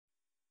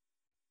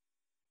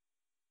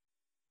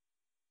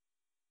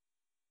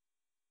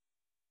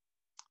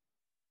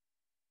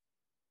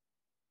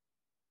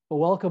Well,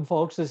 welcome,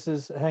 folks. This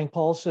is Hank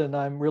Paulson.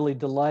 I'm really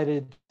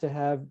delighted to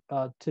have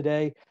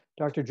today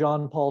Dr.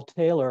 John Paul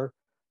Taylor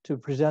to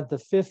present the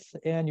 5th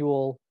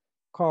annual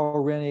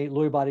Carl Rinne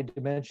Lewy Body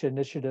Dementia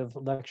Initiative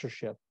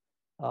lectureship.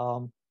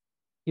 The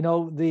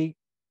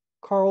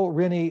Carl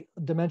Rinne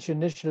Dementia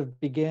Initiative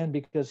began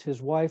because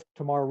his wife,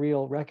 Tamara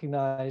Reel,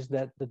 recognized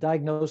that the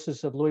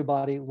diagnosis of Lewy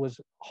body was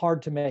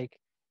hard to make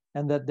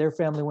and that their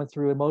family went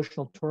through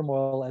emotional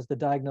turmoil as the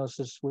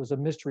diagnosis was a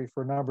mystery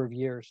for a number of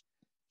years.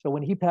 So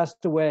when he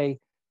passed away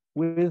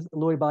with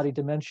Lewy body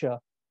dementia,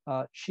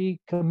 she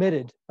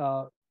committed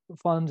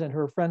funds, and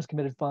her friends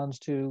committed funds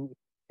to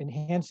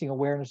enhancing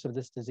awareness of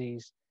this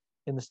disease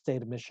in the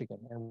state of Michigan.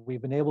 And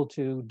we've been able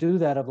to do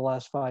that over the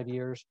last 5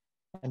 years.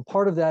 And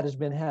part of that has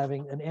been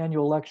having an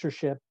annual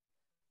lectureship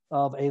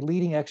of a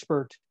leading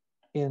expert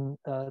in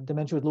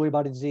dementia with Lewy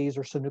body disease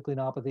or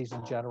synucleinopathies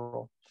in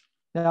general.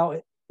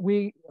 Now,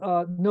 we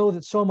know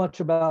that so much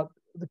about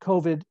the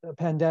COVID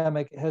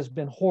pandemic has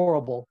been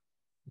horrible,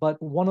 but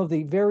one of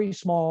the very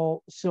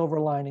small silver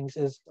linings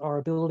is our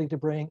ability to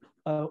bring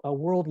a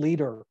world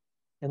leader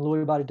in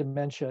Lewy body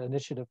dementia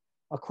initiative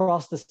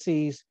across the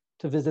seas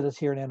to visit us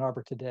here in Ann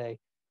Arbor today,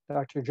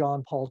 Dr.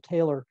 John Paul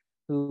Taylor,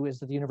 who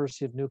is at the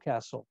University of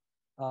Newcastle.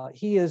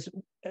 He is,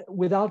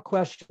 without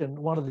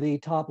question, one of the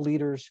top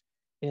leaders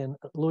in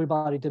Lewy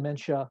body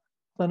dementia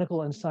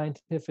clinical and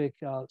scientific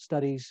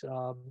studies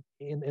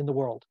in the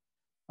world.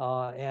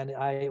 And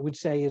I would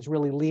say is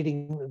really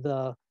leading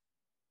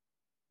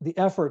the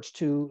efforts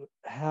to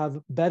have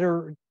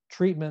better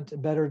treatment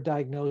and better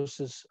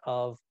diagnosis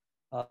of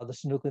the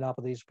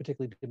synucleinopathies,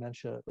 particularly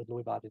dementia with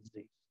Lewy body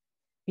disease.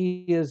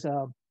 He is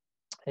a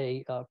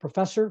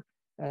professor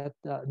at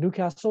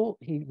Newcastle.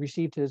 He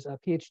received his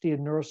PhD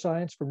in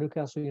neuroscience from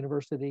Newcastle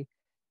University,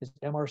 his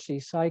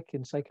MRC Psych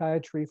in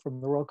psychiatry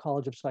from the Royal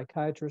College of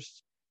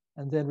Psychiatrists,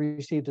 and then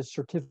received a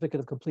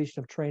certificate of completion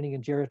of training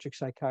in geriatric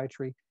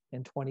psychiatry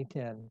in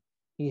 2010.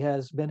 He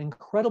has been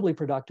incredibly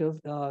productive,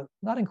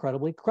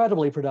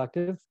 incredibly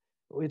productive.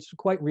 It's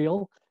quite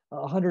real.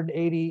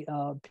 180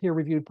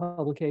 peer-reviewed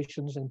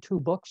publications and 2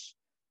 books.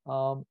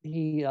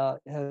 He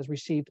has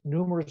received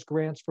numerous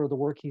grants for the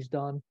work he's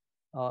done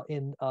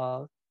in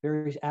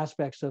various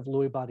aspects of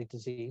Lewy body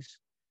disease.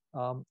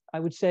 I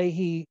would say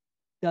he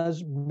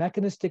does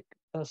mechanistic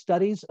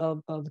studies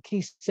of the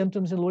key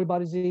symptoms in Lewy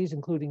body disease,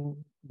 including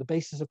the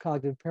basis of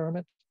cognitive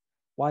impairment,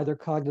 why there are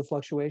cognitive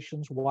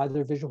fluctuations, why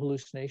there are visual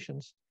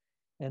hallucinations,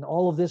 and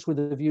all of this with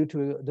a view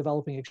to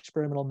developing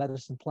experimental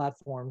medicine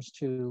platforms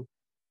to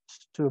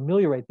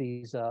ameliorate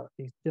these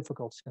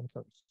difficult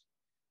symptoms.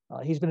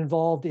 He's been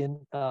involved in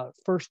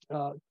first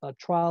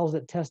trials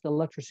that test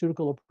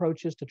electroceutical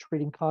approaches to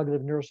treating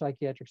cognitive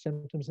neuropsychiatric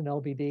symptoms in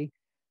LBD.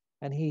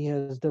 And he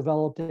has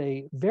developed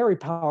a very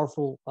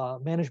powerful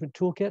management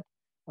toolkit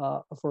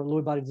for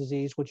Lewy body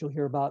disease, which you'll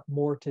hear about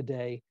more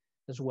today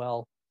as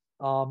well.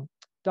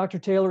 Dr.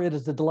 Taylor, it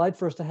is a delight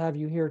for us to have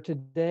you here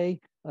today,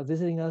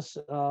 visiting us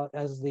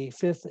as the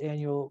 5th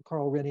annual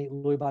Carl Rinne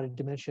Lewy body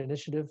dementia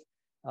initiative.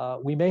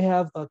 We may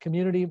have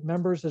community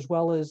members as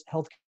well as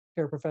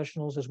healthcare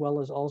professionals, as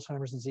well as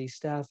Alzheimer's disease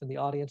staff in the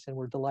audience, and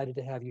we're delighted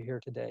to have you here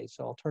today.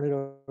 So I'll turn it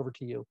over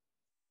to you.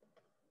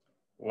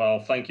 Well,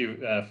 thank you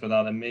for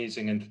that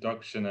amazing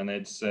introduction, and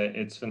it's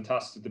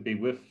fantastic to be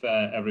with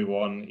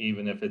everyone,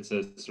 even if it's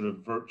a sort of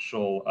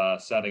virtual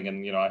setting.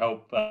 And I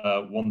hope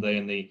one day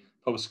in the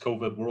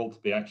post-COVID world to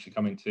be actually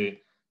coming to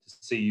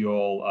see you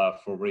all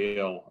for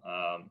real.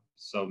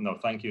 So no,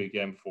 thank you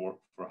again for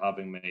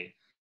having me.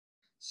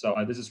 So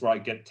this is where I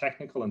get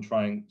technical and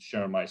try and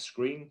share my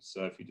screen.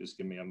 So if you just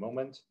give me a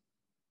moment,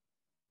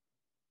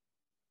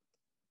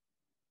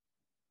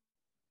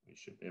 we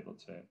should be able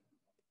to.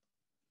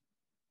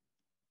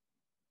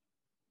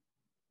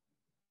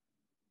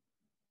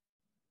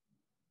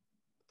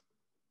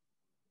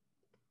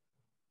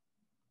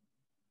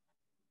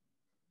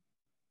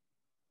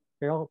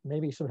 Carol,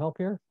 maybe some help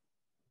here?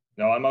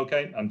 No, I'm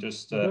okay. I'm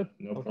just, no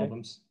okay.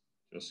 problems.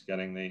 Just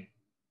getting from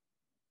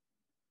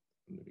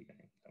the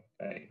beginning.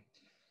 Okay.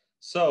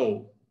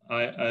 So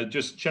I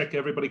just check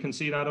everybody can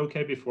see that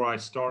okay before I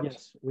start?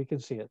 Yes, we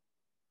can see it.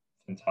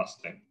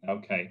 Fantastic.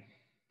 Okay.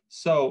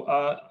 So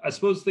I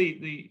suppose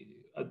the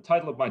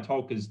title of my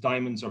talk is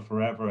Diamonds Are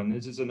Forever, and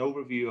this is an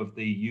overview of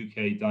the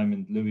UK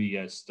Diamond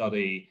Lewy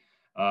study.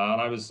 And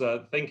I was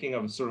thinking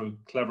of a sort of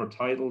clever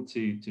title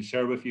to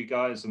share with you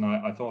guys, and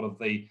I thought of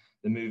the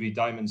movie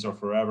Diamonds Are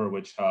Forever,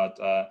 which had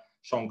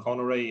Sean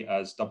Connery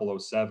as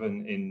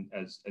 007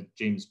 as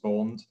James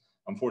Bond.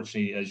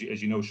 Unfortunately, as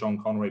you know, Sean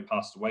Connery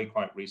passed away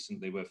quite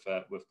recently with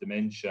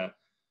dementia.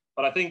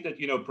 But I think that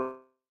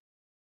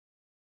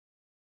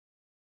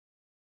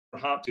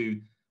perhaps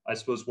I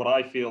suppose what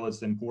I feel is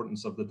the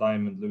importance of the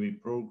Diamond Lewy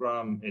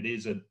program. It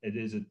is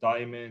a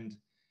diamond.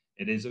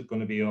 It is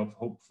going to be of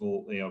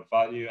hopeful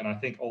value, and I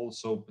think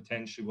also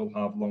potentially will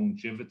have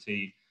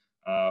longevity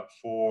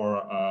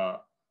for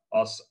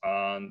us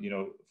and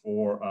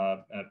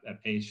for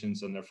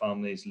patients and their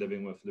families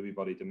living with Lewy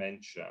body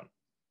dementia.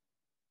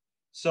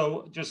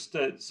 So just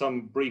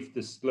some brief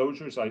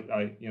disclosures.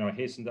 I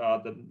hasten to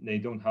add that they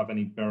don't have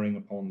any bearing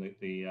upon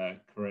the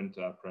current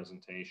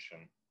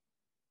presentation.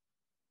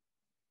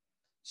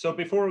 So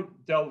before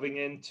delving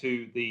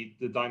into the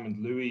Diamond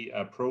Lewy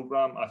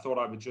program, I thought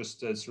I would just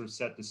sort of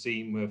set the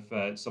scene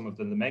with some of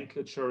the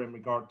nomenclature in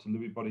regard to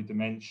Lewy body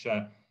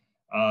dementia,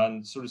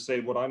 and sort of say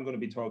what I'm going to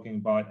be talking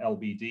about,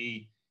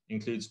 LBD,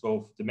 includes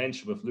both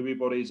dementia with Lewy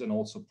bodies and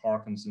also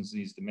Parkinson's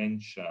disease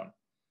dementia.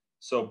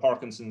 So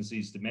Parkinson's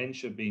disease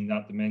dementia being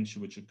that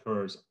dementia which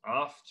occurs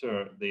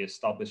after the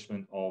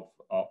establishment of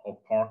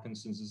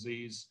Parkinson's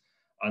disease,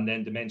 and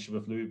then dementia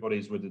with Lewy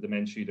bodies where the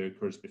dementia either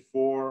occurs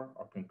before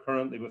or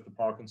concurrently with the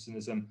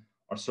Parkinsonism,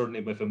 or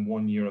certainly within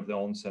 1 year of the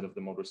onset of the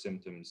motor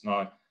symptoms.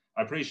 Now,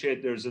 I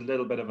appreciate there's a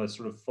little bit of a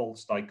sort of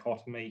false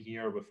dichotomy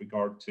here with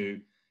regard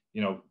to,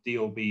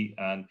 DOB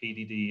and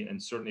PDD,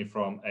 and certainly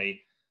from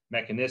a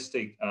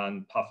mechanistic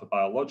and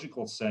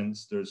pathobiological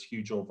sense, there's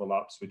huge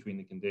overlaps between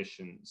the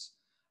conditions.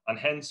 And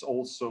hence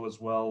also as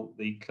well,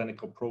 the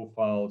clinical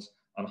profiles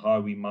and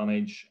how we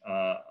manage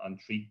and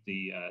treat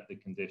the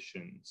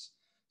conditions.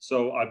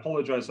 So I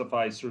apologize if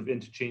I sort of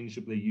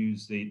interchangeably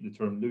use the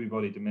term Lewy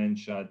body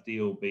dementia,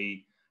 DOB,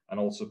 and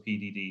also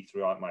PDD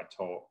throughout my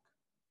talk.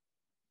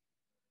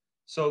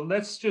 So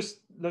let's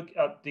just look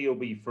at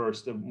DOB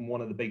first, and one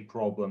of the big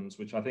problems,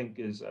 which I think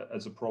is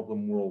a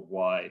problem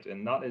worldwide,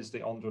 and that is the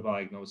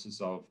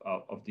underdiagnosis of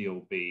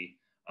DOB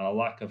and a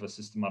lack of a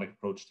systematic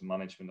approach to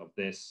management of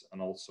this,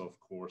 and also, of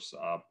course,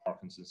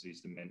 Parkinson's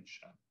disease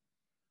dementia.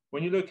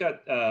 When you look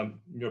at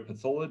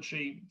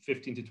neuropathology,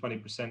 15 to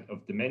 20%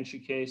 of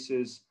dementia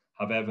cases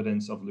have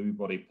evidence of Lewy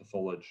body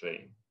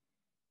pathology.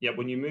 Yet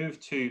when you move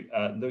to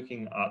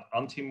looking at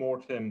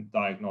antemortem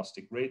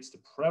diagnostic rates, the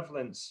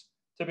prevalence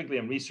typically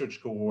in research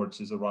cohorts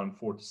is around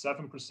 4 to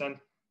 7%.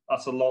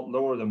 That's a lot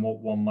lower than what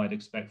one might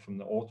expect from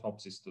the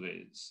autopsy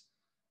studies.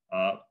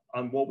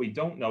 And what we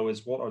don't know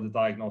is what are the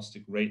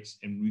diagnostic rates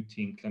in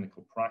routine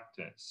clinical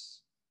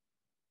practice.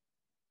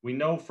 We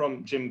know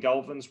from Jim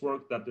Galvin's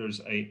work that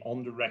there's a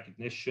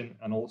under-recognition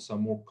and also a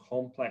more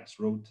complex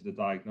road to the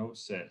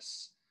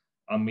diagnosis.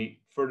 And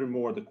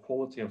furthermore, the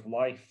quality of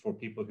life for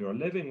people who are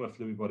living with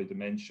Lewy body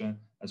dementia,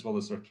 as well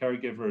as their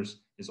caregivers,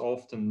 is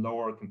often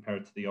lower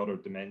compared to the other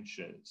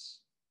dementias.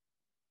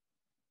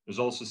 There's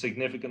also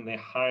significantly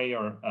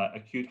higher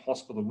acute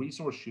hospital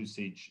resource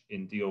usage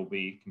in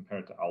DOB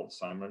compared to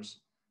Alzheimer's,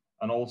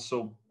 and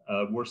also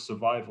worse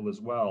survival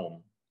as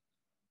well.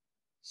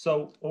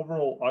 So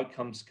overall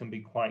outcomes can be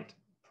quite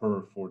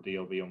poor for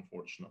DOB,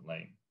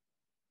 unfortunately.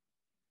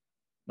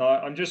 Now,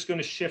 I'm just going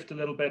to shift a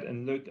little bit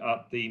and look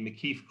at the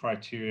McKeith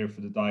criteria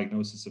for the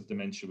diagnosis of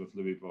dementia with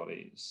Lewy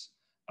bodies,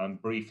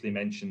 and briefly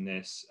mention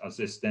this as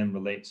this then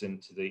relates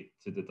into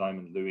the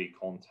Diamond Lewy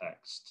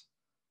context.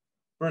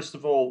 First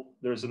of all,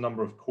 there's a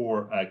number of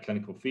core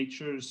clinical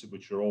features,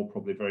 which you're all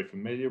probably very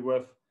familiar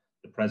with: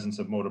 the presence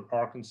of motor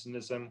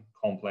Parkinsonism,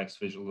 complex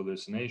visual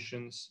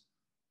hallucinations,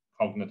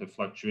 cognitive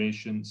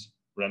fluctuations,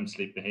 REM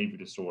sleep behavior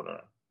disorder.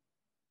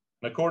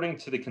 And according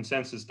to the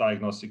consensus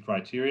diagnostic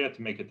criteria,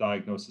 to make a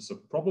diagnosis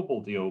of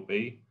probable DOB,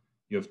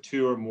 you have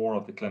 2 or more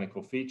of the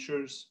clinical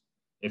features.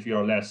 If you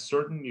are less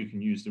certain, you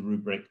can use the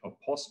rubric of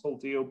possible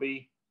DOB,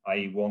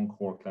 i.e. 1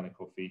 core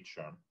clinical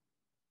feature.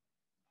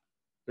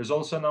 There's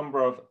also a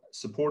number of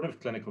supportive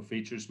clinical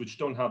features which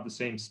don't have the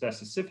same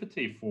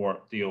specificity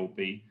for DOB,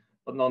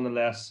 but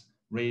nonetheless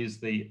raise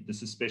the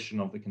suspicion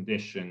of the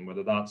condition,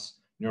 whether that's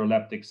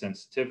neuroleptic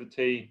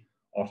sensitivity,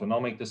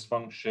 autonomic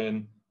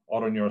dysfunction,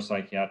 other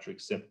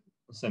neuropsychiatric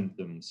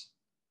symptoms.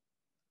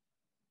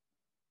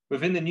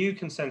 Within the new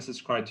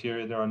consensus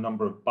criteria, there are a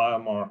number of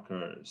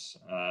biomarkers,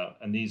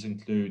 and these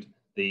include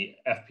the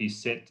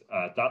FP-CIT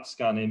DAT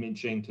scan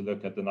imaging to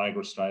look at the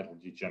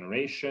nigrostriatal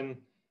degeneration,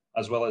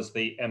 as well as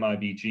the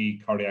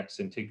MIBG cardiac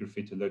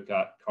scintigraphy to look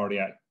at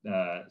cardiac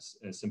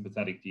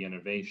sympathetic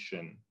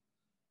denervation.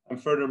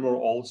 And furthermore,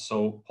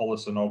 also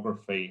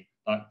polysomnography,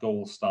 that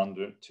gold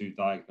standard to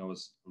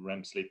diagnose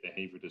REM sleep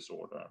behavior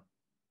disorder.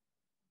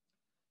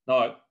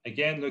 Now,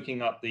 again,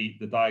 looking at the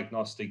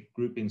diagnostic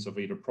groupings of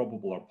either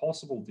probable or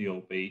possible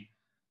DOB,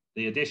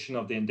 the addition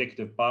of the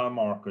indicative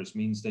biomarkers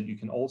means that you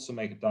can also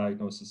make a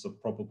diagnosis of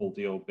probable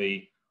DOB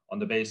on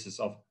the basis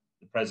of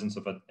the presence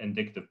of an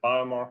indicative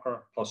biomarker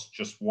plus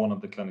just one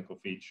of the clinical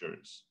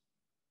features.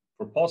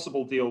 For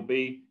possible DOB,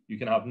 you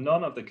can have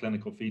none of the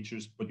clinical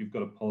features, but you've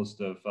got a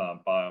positive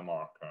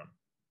biomarker.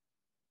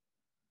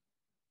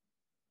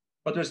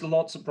 But there's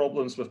lots of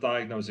problems with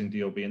diagnosing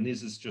DOB, and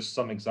these is just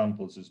some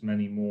examples. There's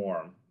many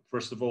more.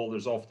 First of all,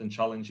 there's often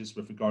challenges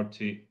with regard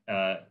to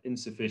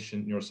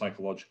insufficient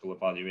neuropsychological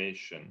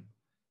evaluation.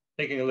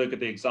 Taking a look at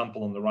the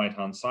example on the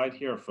right-hand side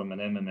here from an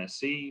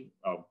MMSE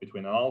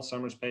between an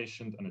Alzheimer's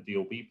patient and a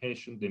DOB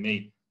patient, they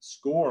may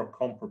score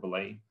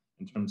comparably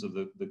in terms of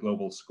the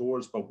global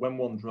scores, but when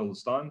one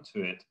drills down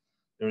to it,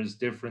 there is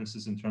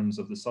differences in terms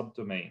of the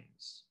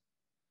subdomains.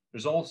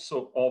 There's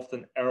also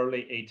often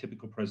early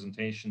atypical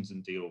presentations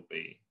in DOB,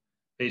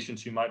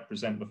 patients who might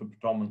present with a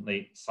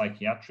predominantly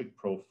psychiatric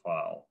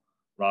profile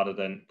rather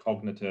than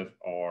cognitive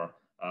or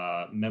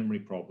memory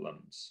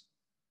problems.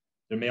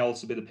 There may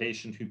also be the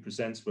patient who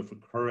presents with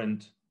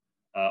recurrent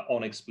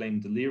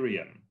unexplained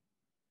delirium.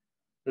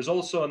 There's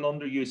also an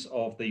underuse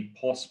of the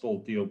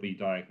possible DLB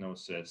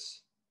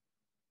diagnosis.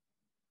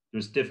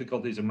 There's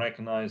difficulties in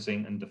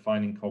recognizing and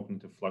defining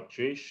cognitive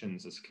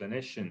fluctuations as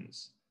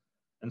clinicians.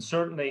 And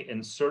certainly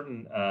in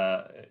certain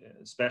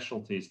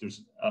specialties,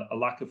 there's a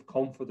lack of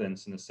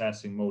confidence in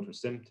assessing motor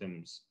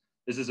symptoms.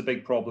 This is a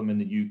big problem in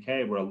the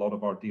UK, where a lot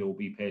of our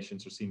DLB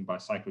patients are seen by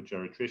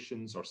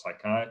psychogeriatricians or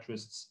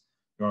psychiatrists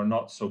who are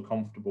not so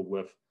comfortable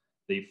with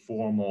the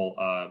formal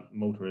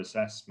motor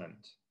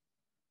assessment.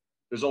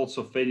 There's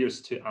also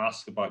failures to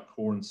ask about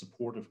core and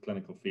supportive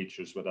clinical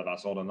features, whether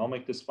that's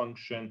autonomic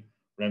dysfunction,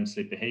 REM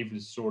sleep behavior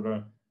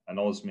disorder, and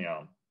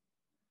osmium.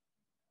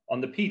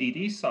 On the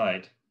PDD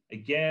side,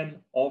 again,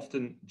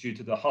 often due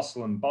to the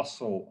hustle and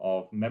bustle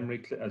of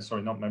movement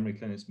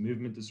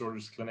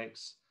disorders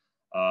clinics,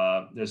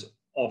 there's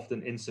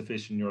often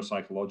insufficient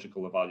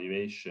neuropsychological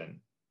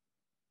evaluation.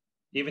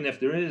 Even if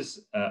there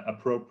is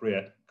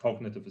appropriate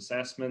cognitive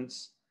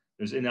assessments,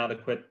 there's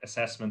inadequate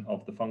assessment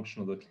of the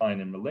functional decline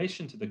in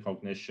relation to the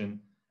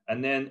cognition.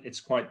 And then it's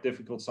quite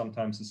difficult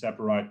sometimes to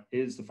separate,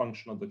 is the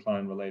functional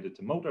decline related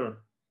to motor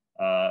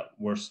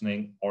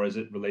worsening, or is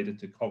it related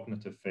to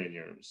cognitive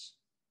failures?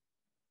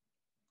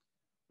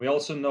 We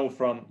also know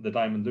from the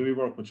Diamond Lewy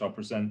work, which I'll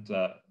present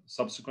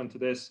subsequent to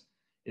this,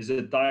 is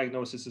that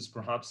diagnosis is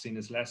perhaps seen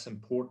as less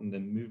important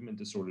in movement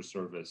disorder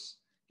service,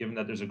 given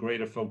that there's a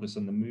greater focus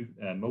on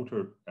the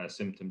motor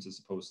symptoms as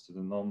opposed to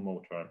the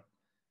non-motor.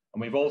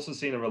 And we've also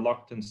seen a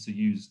reluctance to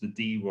use the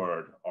D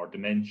word or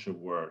dementia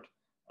word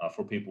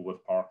for people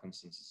with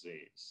Parkinson's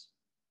disease.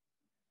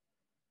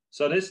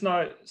 So this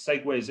now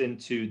segues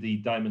into the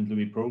Diamond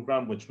Lewy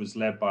program, which was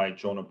led by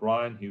John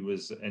O'Brien, who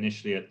was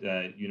initially at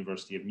the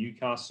University of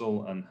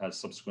Newcastle and has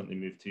subsequently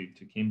moved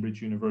to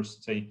Cambridge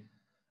University.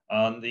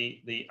 And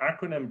the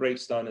acronym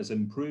breaks down as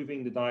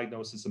improving the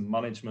diagnosis and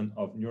management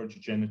of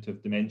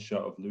neurodegenerative dementia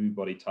of Lewy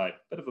body type.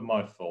 Bit of a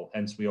mouthful,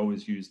 hence we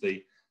always use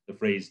the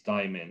phrase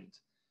DIAMOND.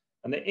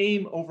 And the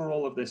aim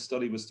overall of this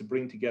study was to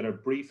bring together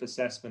brief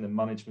assessment and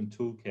management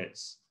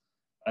toolkits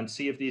and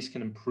see if these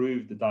can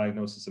improve the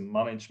diagnosis and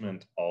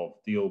management of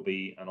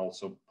DLB and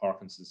also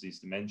Parkinson's disease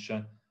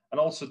dementia,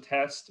 and also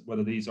test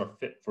whether these are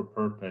fit for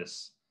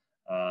purpose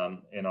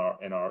in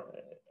our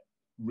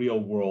real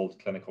world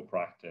clinical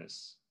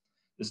practice.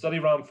 The study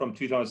ran from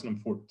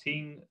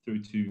 2014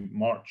 through to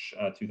March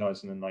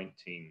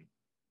 2019.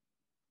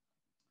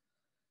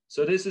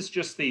 So this is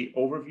just the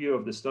overview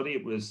of the study.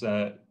 It was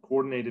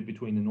coordinated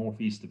between the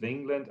northeast of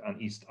England and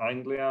East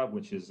Anglia,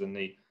 which is in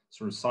the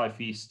sort of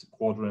southeast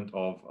quadrant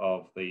of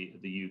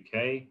the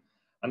UK.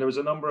 And there was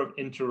a number of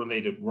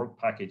interrelated work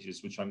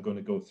packages, which I'm going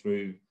to go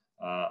through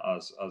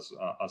as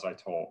I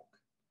talk.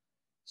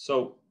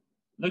 So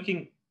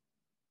looking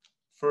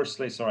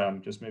firstly, sorry,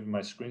 I'm just moving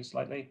my screen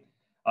slightly,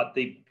 at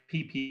the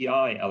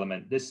PPI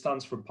element. This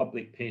stands for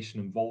public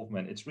patient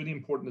involvement. It's really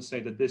important to say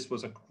that this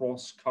was a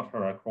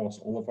cross-cutter across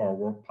all of our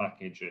work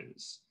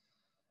packages.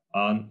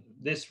 And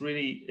this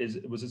really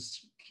was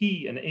a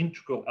key and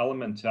integral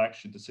element to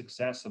actually the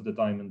success of the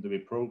Diamond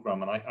Lewy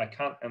program. And I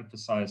can't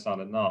emphasize that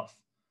enough.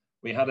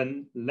 We had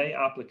a lay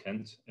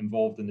applicant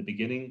involved in the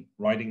beginning,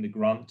 writing the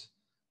grant,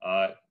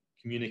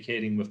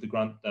 communicating with the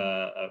grant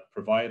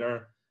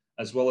provider,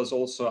 as well as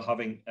also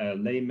having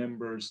lay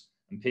members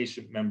and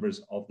patient members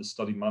of the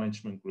study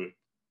management group.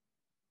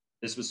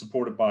 This was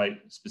supported by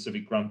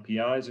specific grant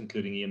PIs,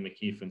 including Ian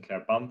McKeith and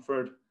Claire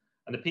Bamford.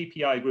 And the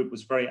PPI group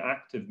was very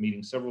active,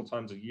 meeting several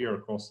times a year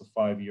across the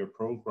 5-year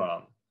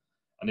program.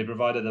 And they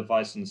provided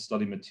advice on the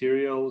study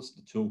materials,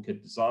 the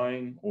toolkit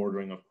design,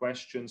 ordering of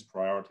questions,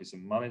 priorities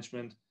and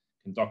management,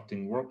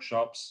 conducting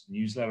workshops,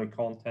 newsletter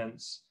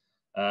contents,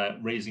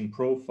 raising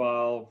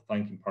profile,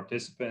 thanking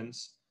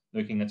participants,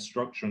 looking at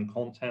structure and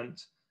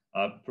content,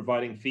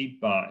 providing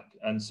feedback.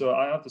 And so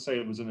I have to say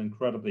it was an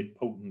incredibly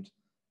potent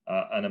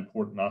and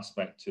important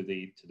aspect to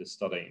the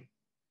study.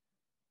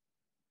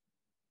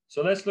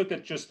 So let's look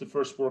at just the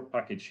first work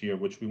package here,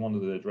 which we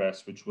wanted to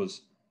address, which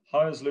was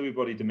how is Lewy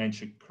body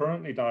dementia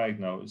currently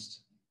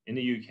diagnosed in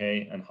the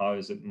UK and how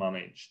is it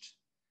managed?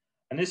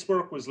 And this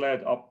work was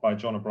led up by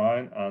John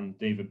O'Brien and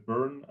David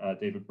Byrne.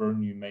 David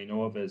Byrne, you may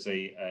know of as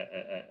a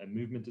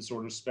movement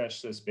disorder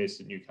specialist based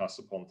at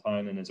Newcastle upon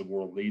Tyne and is a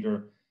world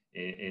leader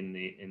in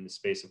the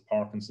space of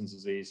Parkinson's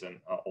disease and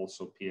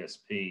also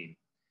PSP.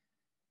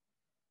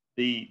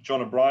 The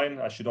John O'Brien,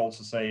 I should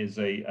also say,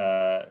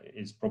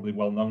 is probably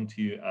well known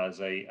to you as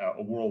a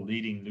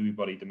world-leading Lewy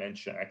body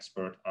dementia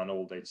expert and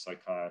old-age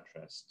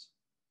psychiatrist.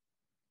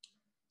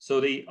 So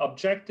the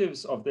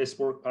objectives of this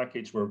work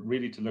package were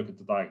really to look at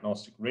the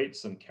diagnostic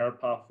rates and care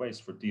pathways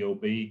for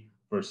DLB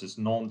versus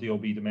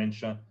non-DLB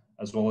dementia,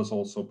 as well as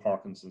also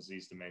Parkinson's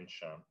disease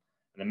dementia.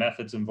 And the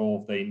methods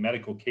involved a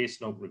medical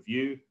case note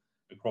review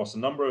across a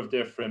number of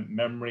different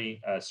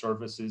memory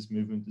services,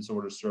 movement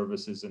disorder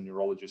services, and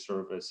neurology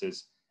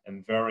services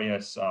in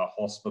various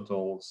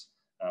hospitals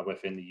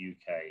within the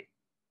UK.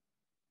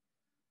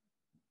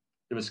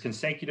 There was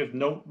consecutive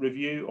note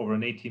review over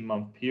an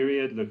 18-month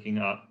period looking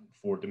at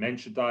for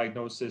dementia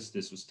diagnosis.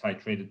 This was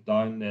titrated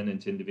down then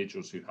into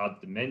individuals who had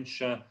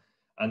dementia,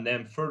 and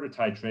then further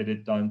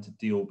titrated down to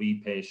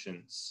DLB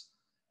patients.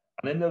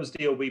 And in those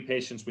DLB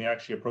patients, we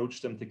actually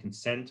approached them to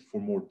consent for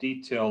more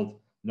detailed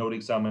node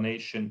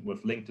examination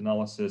with linked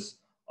analysis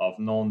of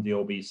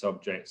non-DLB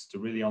subjects to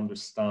really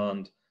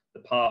understand the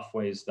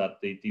pathways that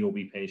the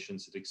DLB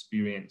patients had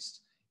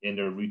experienced in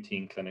their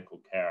routine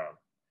clinical care.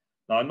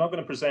 Now, I'm not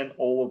going to present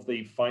all of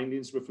the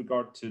findings with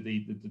regard to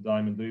the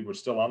Diamond Lewy. We're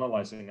still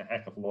analyzing a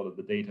heck of a lot of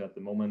the data at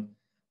the moment,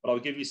 but I'll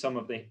give you some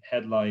of the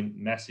headline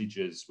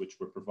messages which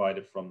were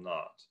provided from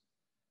that.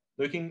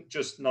 Looking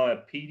just now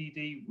at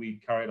PDD,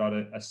 we carried out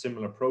a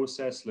similar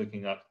process,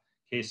 looking at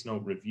case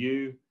note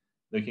review,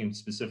 looking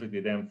specifically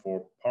then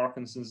for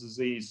Parkinson's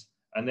disease,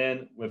 and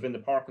then within the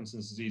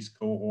Parkinson's disease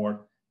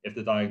cohort, if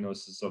the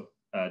diagnosis of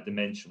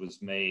dementia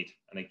was made,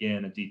 and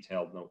again, a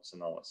detailed notes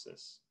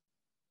analysis.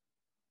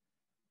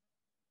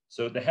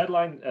 So the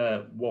headline,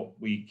 what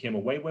we came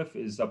away with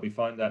is that we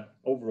found that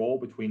overall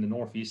between the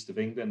northeast of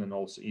England and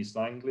also East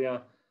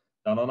Anglia,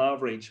 that on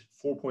average,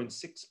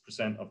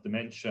 4.6% of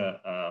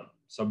dementia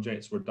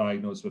subjects were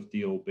diagnosed with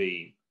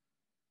DLB.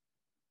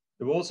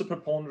 There was a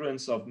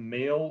preponderance of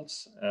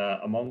males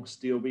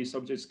amongst DLB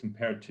subjects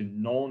compared to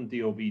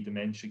non-DLB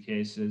dementia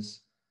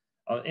cases.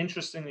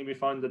 Interestingly, we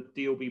found that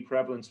DLB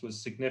prevalence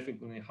was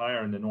significantly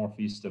higher in the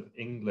northeast of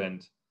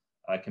England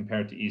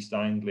compared to East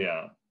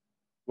Anglia.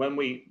 When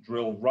we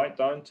drill right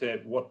down to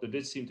it, what there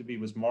did seem to be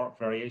was marked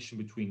variation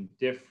between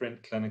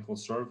different clinical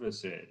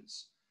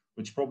services,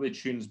 which probably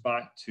tunes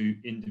back to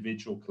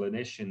individual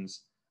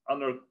clinicians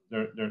and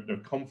their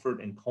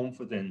comfort and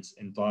confidence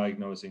in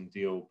diagnosing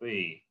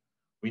DLB.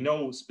 We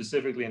know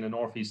specifically in the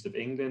northeast of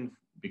England,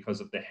 because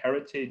of the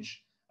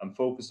heritage and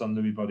focus on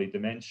Lewy body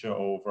dementia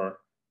over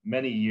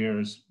many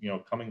years,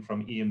 coming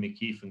from Ian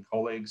McKeith and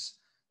colleagues,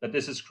 that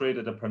this has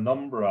created a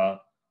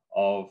penumbra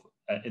of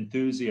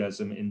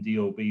enthusiasm in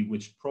DLB,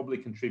 which probably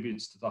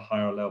contributes to the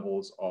higher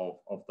levels of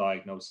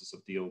diagnosis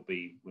of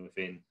DLB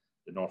within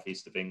the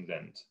northeast of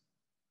England.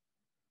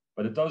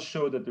 But it does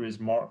show that there is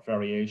marked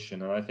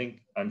variation. And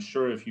I'm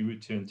sure if you were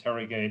to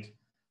interrogate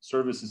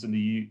services in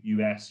the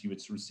US, you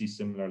would sort of see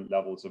similar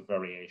levels of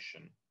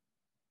variation.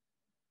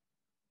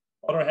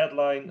 Other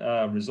headline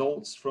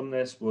results from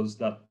this was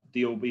that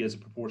DLB as a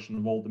proportion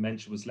of all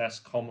dementia was less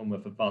common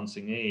with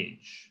advancing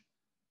age.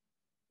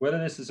 Whether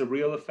this is a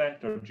real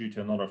effect or due to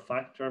another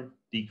factor,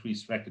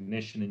 decreased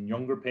recognition in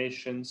younger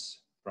patients,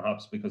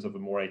 perhaps because of a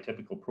more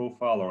atypical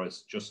profile or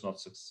is just not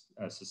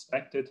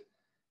suspected,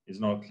 is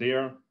not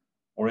clear.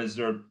 Or is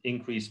there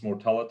increased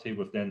mortality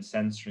with then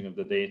censoring of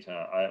the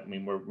data? I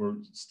mean, we're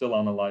still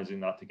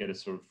analyzing that to get a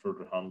sort of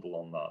further handle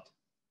on that.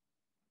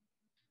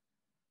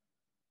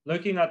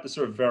 Looking at the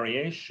sort of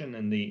variation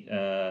in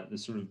the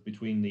sort of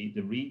between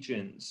the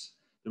regions,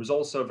 there was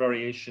also a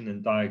variation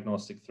in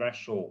diagnostic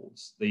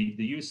thresholds. The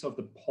use of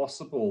the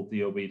possible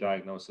DLB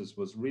diagnosis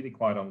was really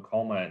quite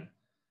uncommon.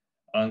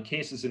 And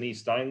cases in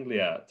East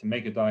Anglia, to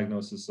make a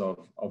diagnosis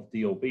of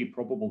DLB,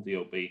 probable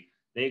DLB,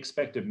 they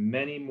expected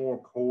many more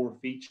core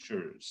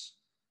features.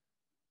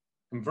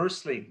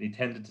 Conversely, they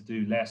tended to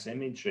do less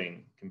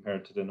imaging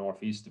compared to the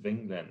northeast of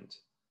England.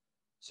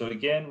 So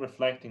again,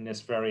 reflecting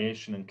this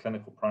variation in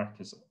clinical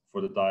practice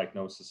for the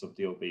diagnosis of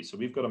DLB. So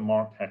we've got a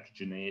marked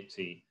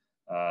heterogeneity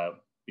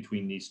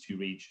between these two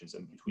regions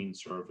and between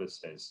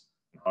services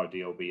and how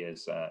DLB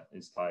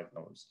is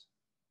diagnosed.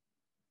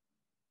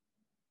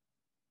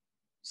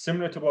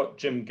 Similar to what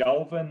Jim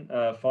Galvin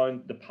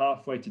found, the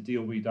pathway to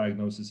DLB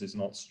diagnosis is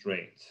not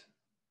straight.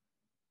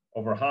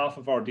 Over half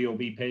of our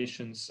DLB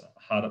patients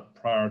had a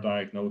prior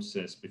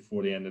diagnosis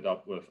before they ended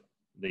up with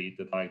the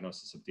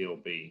diagnosis of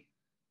DLB.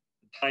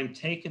 The time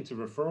taken to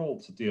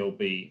referral to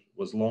DLB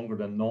was longer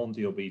than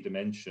non-DLB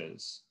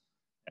dementias,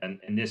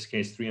 and in this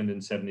case,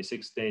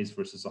 376 days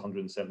versus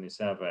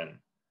 177.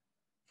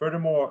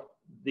 Furthermore,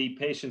 the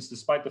patients,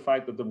 despite the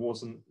fact that there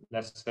wasn't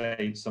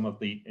necessarily some of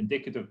the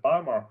indicative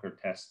biomarker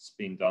tests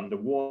being done, there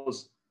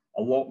was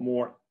a lot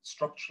more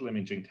structural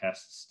imaging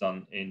tests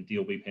done in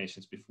DLB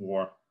patients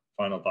before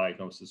final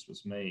diagnosis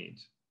was made.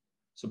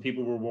 So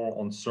people were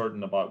more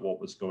uncertain about what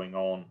was going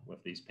on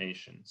with these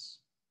patients.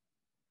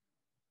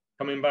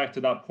 Coming back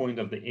to that point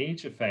of the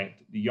age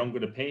effect, the younger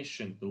the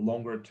patient, the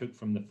longer it took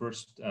from the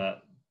first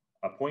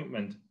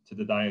appointment to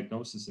the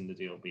diagnosis in the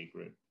DLB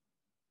group.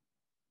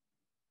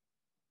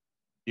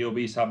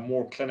 DLBs have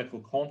more clinical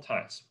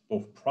contacts,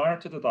 both prior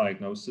to the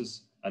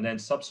diagnosis and then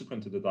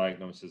subsequent to the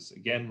diagnosis,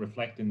 again,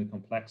 reflecting the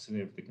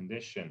complexity of the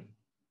condition.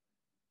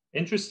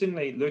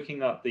 Interestingly,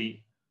 looking at the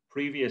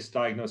previous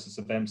diagnosis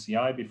of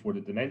MCI before the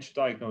dementia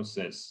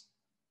diagnosis,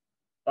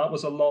 that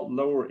was a lot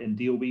lower in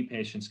DLB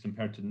patients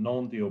compared to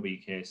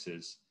non-DLB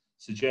cases,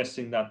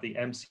 suggesting that the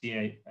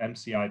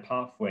MCI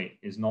pathway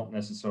is not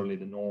necessarily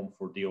the norm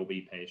for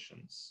DLB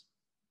patients.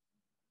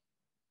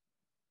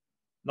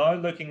 Now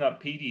looking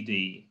at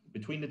PDD,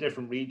 between the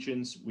different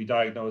regions, we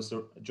diagnosed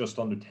just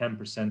under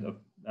 10%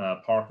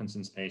 of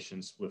Parkinson's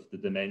patients with the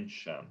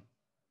dementia.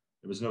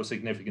 There was no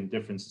significant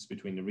differences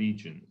between the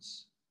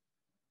regions.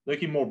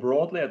 Looking more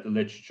broadly at the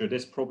literature,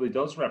 this probably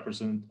does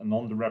represent and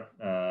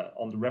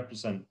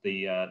underrepresent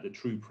the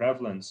true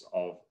prevalence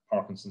of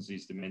Parkinson's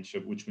disease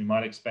dementia, which we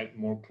might expect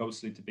more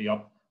closely to be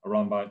up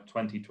around about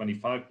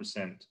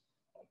 20–25%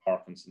 of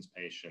Parkinson's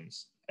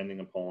patients,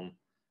 depending upon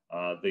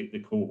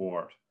the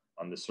cohort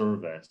and the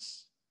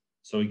service.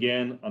 So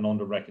again, an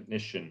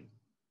under-recognition.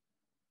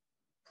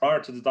 Prior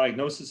to the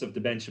diagnosis of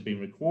dementia being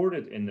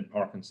recorded in the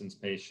Parkinson's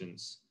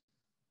patients,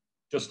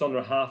 just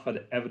under half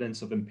had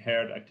evidence of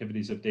impaired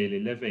activities of daily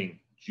living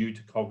due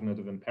to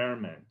cognitive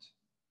impairment.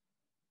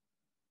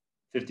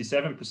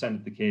 57%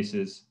 of the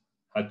cases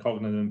had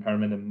cognitive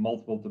impairment in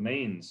multiple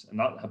domains, and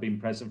that had been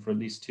present for at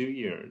least 2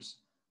 years.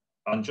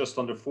 And just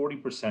under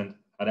 40%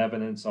 had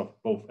evidence of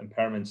both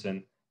impairments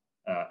in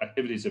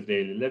activities of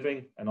daily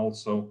living and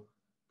also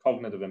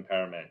cognitive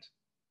impairment,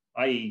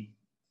 i.e.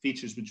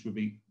 features which would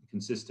be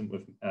consistent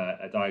with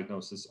a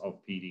diagnosis of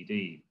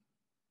PDD.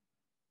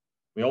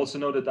 We also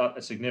noted that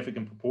a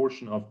significant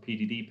proportion of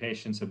PDD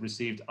patients have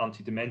received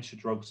anti-dementia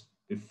drugs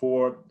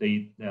before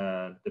the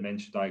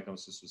dementia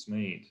diagnosis was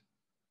made.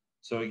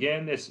 So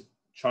again, this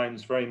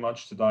chimes very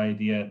much to the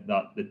idea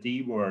that the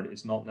D word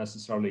is not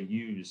necessarily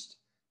used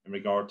in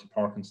regard to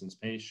Parkinson's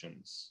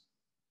patients.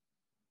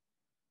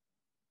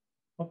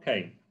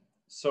 Okay,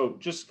 so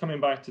just coming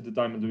back to the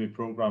Diamond Lewy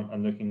program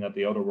and looking at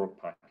the other work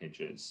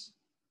packages.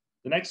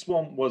 The next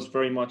one was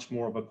very much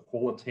more of a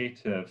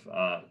qualitative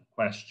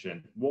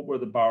question. What were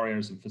the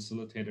barriers and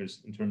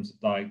facilitators in terms of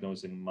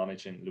diagnosing and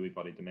managing Lewy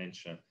body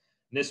dementia? And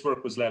this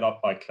work was led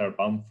up by Claire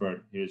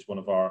Bamford, who is one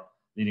of our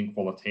leading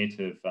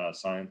qualitative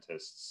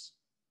scientists.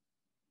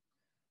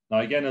 Now,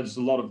 again, there's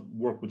a lot of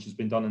work which has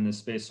been done in this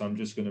space, so I'm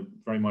just going to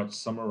very much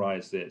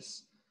summarize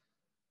this.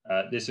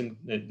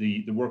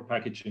 The work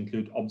package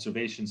include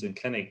observations in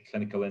clinic,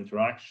 clinical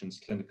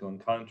interactions, clinical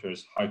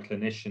encounters, how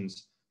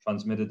clinicians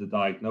transmitted the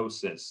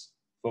diagnosis,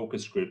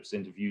 focus groups,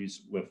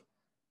 interviews with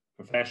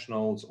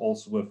professionals,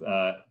 also with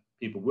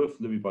people with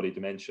Lewy body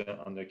dementia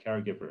and their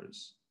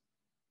caregivers.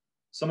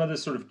 Some of the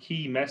sort of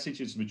key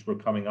messages which were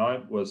coming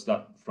out was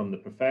that from the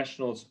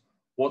professionals,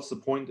 what's the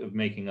point of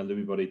making a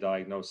Lewy body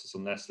diagnosis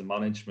unless the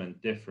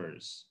management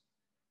differs?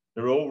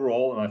 Their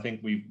overall, and I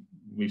think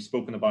we've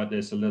spoken about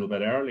this a little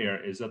bit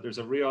earlier, is that there's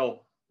a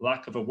real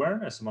lack of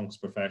awareness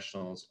amongst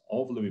professionals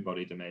of Lewy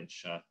body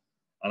dementia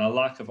and a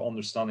lack of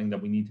understanding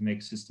that we need to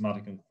make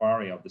systematic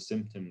inquiry of the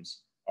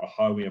symptoms or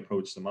how we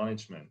approach the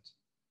management.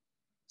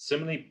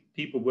 Similarly,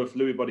 people with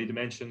Lewy body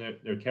dementia and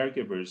their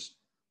caregivers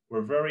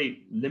were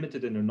very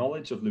limited in their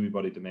knowledge of Lewy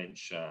body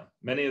dementia.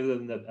 Many of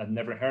them that had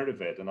never heard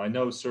of it. And I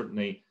know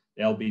certainly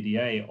the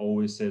LBDA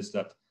always says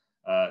that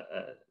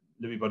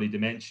Lewy body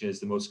dementia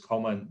is the most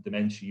common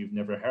dementia you've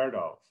never heard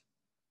of.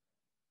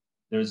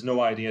 There is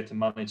no idea to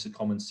manage the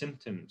common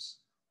symptoms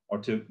or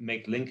to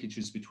make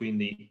linkages between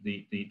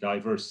the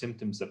diverse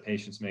symptoms that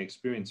patients may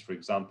experience, for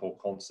example,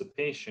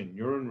 constipation,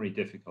 urinary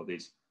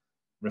difficulties,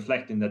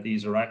 reflecting that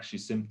these are actually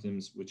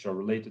symptoms which are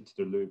related to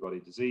their Lewy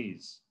body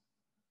disease.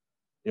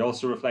 They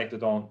also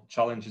reflected on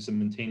challenges in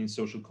maintaining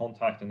social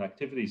contact and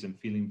activities and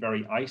feeling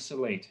very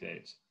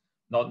isolated,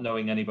 not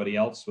knowing anybody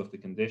else with the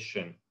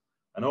condition.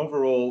 And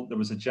overall, there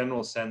was a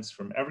general sense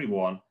from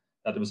everyone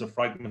that there was a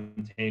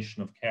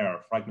fragmentation of care,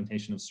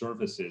 fragmentation of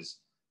services,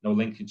 no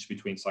linkage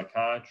between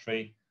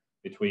psychiatry,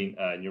 between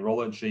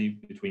neurology,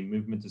 between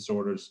movement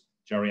disorders,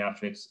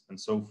 geriatrics, and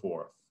so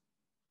forth.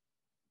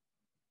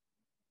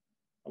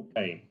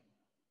 Okay,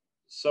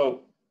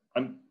 so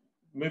I'm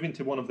moving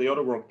to one of the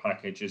other work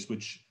packages,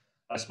 which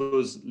I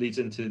suppose leads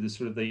into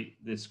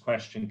this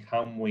question: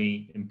 can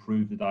we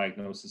improve the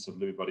diagnosis of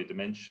Lewy body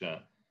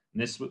dementia?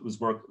 And this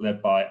was work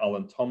led by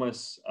Alan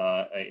Thomas,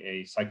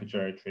 a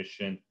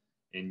psychogeriatrician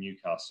in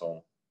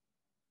Newcastle.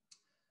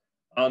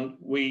 And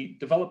we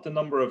developed a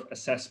number of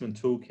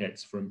assessment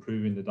toolkits for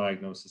improving the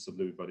diagnosis of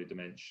Lewy body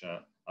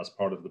dementia as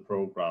part of the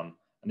program.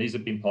 And these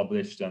have been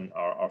published and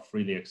are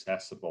freely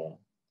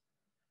accessible.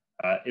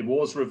 It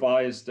was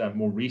revised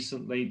more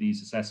recently,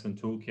 these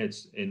assessment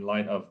toolkits, in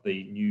light of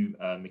the new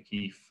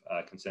McKeith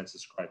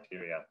consensus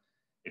criteria.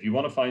 If you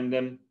want to find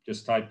them,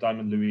 just type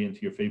Diamond Lewy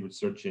into your favorite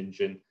search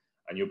engine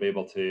and you'll be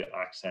able to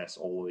access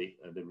all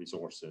the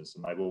resources.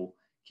 And I will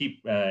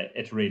keep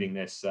iterating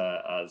this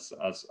as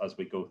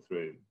we go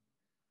through.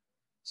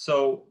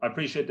 So I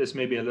appreciate this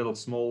may be a little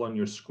small on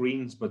your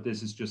screens, but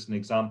this is just an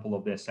example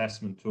of the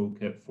assessment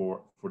toolkit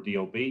for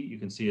DLB. You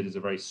can see it is a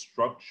very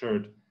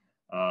structured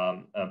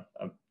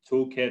a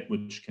toolkit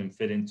which can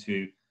fit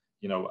into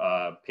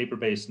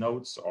paper-based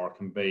notes or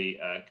can be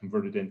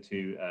converted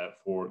into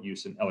for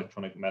use in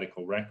electronic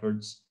medical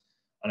records.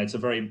 And it's a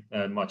very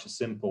much a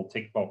simple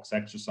tick box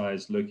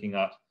exercise looking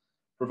at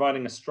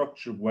providing a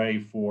structured way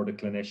for the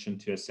clinician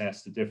to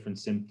assess the different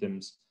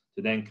symptoms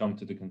to then come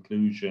to the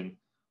conclusion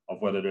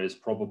of whether there is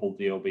probable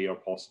DLB or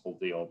possible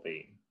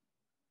DLB.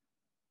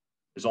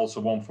 There's also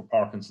one for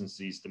Parkinson's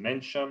disease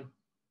dementia.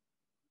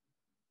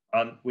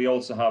 And we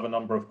also have a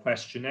number of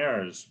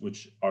questionnaires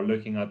which are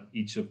looking at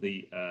each of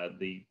the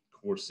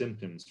core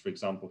symptoms. For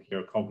example,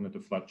 here,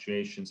 cognitive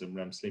fluctuations in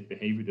REM sleep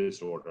behavior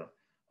disorder.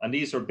 And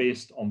these are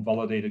based on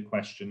validated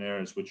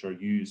questionnaires which are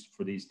used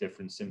for these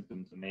different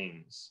symptom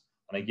domains.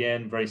 And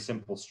again, very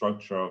simple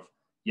structure of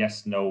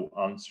yes, no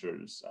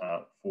answers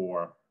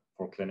for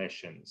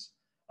clinicians.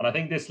 And I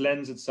think this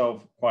lends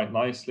itself quite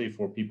nicely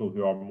for people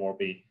who are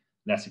maybe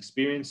less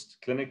experienced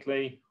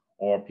clinically,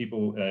 or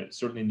people,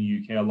 certainly in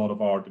the UK, a lot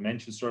of our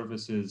dementia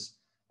services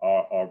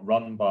are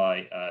run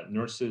by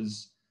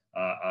nurses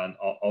and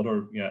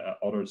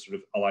other sort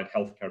of allied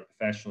healthcare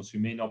professionals who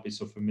may not be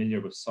so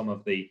familiar with some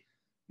of the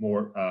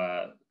more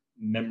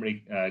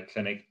memory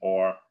clinic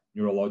or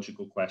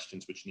neurological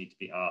questions which need to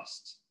be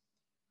asked.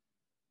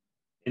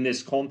 In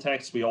this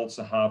context, we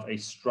also have a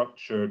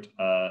structured,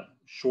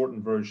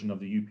 shortened version of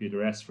the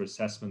UPDRS for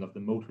assessment of the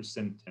motor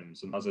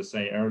symptoms. And as I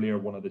say earlier,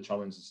 one of the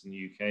challenges in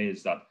the UK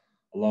is that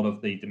a lot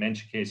of the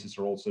dementia cases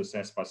are also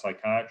assessed by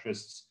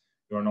psychiatrists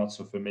who are not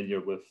so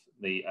familiar with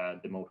the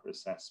motor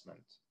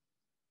assessment.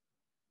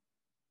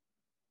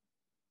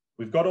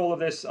 We've got all of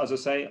this, as I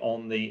say,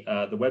 on the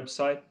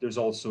website. There's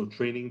also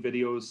training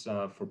videos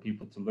for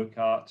people to look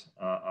at.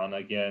 And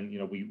again, you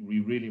know,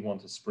 we really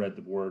want to spread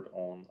the word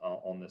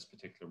on this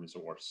particular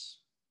resource.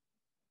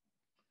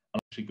 I'm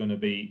actually going to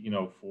be, you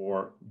know,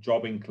 for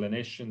jobbing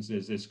clinicians,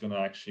 is this going to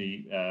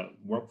actually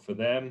work for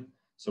them?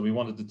 So we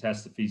wanted to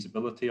test the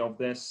feasibility of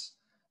this.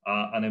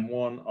 And in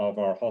one of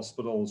our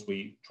hospitals,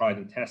 we tried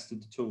and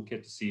tested the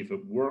toolkit to see if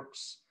it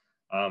works.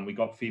 We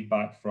got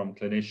feedback from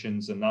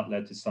clinicians, and that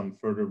led to some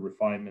further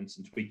refinements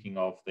and tweaking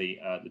of the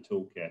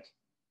toolkit.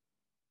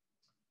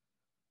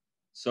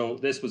 So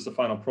this was the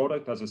final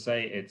product. As I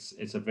say,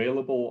 it's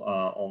available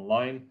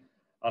online.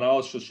 And I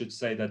also should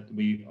say that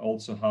we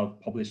also have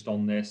published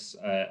on this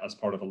as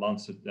part of a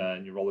Lancet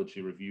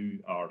Neurology Review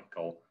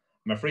article.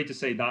 I'm afraid to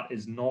say that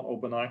is not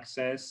open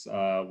access.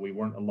 We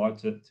weren't allowed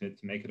to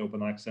make it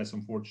open access,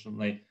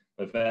 unfortunately.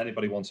 But if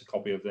anybody wants a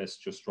copy of this,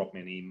 just drop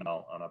me an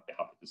email and I'd be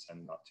happy to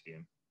send that to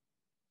you.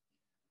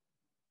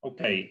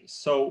 Okay,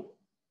 so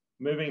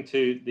moving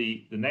to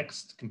the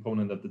next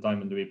component of the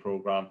Diamond Lewy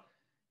program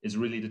is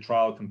really the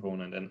trial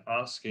component, and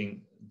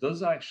asking,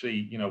 does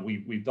actually, you know,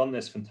 we've done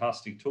this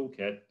fantastic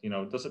toolkit, you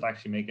know, does it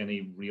actually make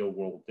any real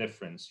world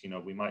difference? You know,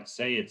 we might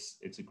say it's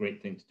a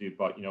great thing to do,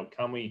 but, you know,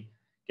 can we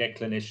get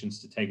clinicians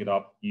to take it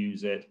up,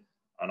 use it,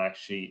 and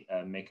actually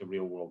make a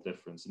real world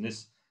difference? And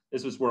this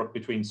was work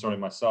between,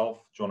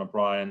 myself, John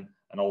O'Brien,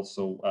 and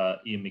also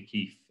Ian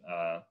McKeith,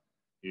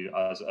 who,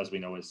 as we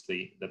know, is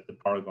the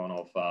paragon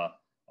of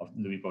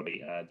Lewy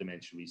body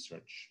dementia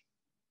research.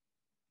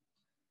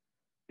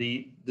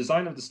 The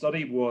design of the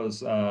study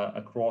was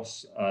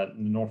across the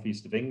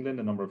northeast of England,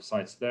 a number of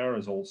sites there,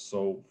 as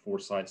also 4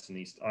 sites in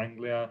East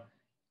Anglia,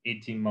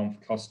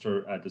 18-month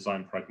cluster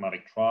design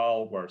pragmatic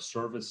trial where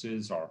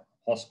services or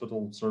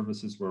hospital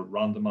services were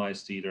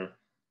randomized to either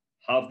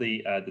have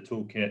the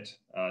toolkit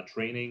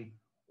training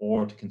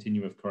or to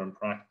continue with current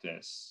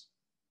practice.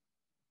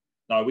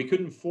 Now, we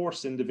couldn't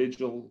force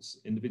individual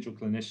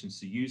clinicians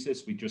to use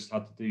this. We just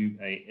had to do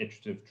an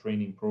iterative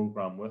training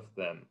program with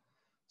them.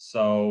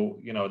 So,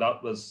 you know,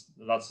 that's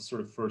the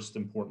sort of first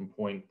important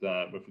point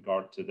with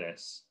regard to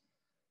this.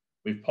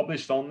 We've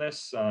published on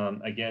this.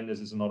 Again, this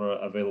is another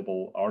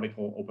available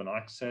article, open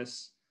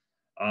access.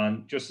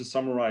 And just to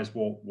summarize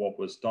what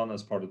was done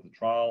as part of the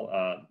trial,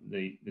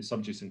 the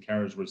subjects and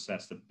carers were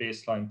assessed at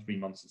baseline, 3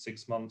 months and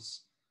 6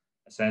 months.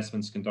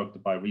 Assessments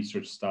conducted by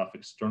research staff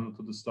external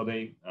to the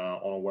study,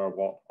 unaware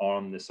what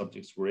arm the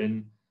subjects were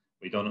in.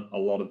 We've done a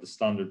lot of the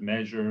standard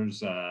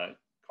measures,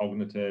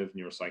 cognitive,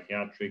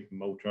 neuropsychiatric,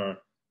 motor,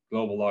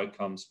 global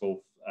outcomes, both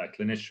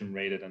clinician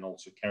rated and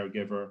also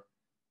caregiver.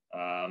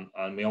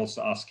 And we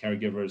also asked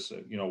caregivers,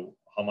 you know,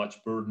 how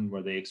much burden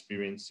were they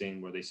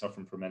experiencing? Were they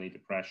suffering from any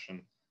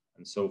depression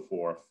and so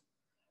forth?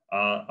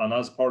 And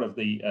as part of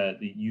the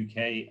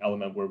UK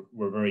element,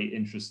 we're very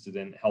interested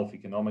in health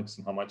economics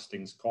and how much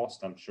things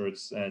cost. I'm sure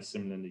it's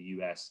similar in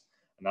the US.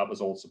 And that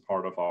was also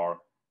part of our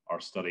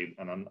study.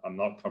 And I'm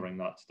not covering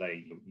that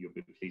today. You'll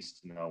be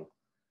pleased to know.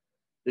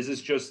 This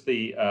is just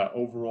the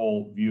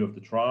overall view of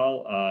the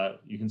trial.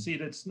 You can see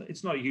that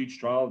it's not a huge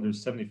trial.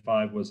 There's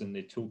 75 was in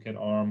the toolkit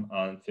arm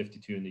and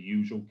 52 in the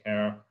usual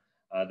care.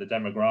 The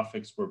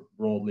demographics were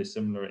broadly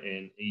similar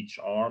in each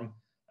arm,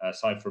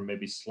 aside from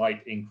maybe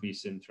slight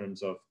increase in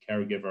terms of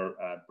caregiver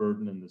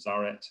burden in the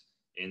Zaret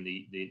in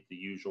the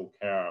usual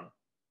care.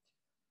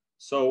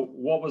 So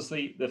what was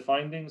the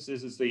findings?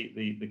 This is the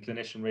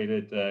clinician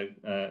rated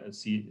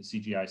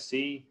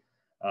CGIC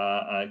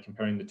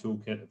comparing the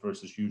toolkit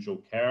versus usual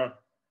care.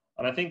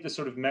 And I think the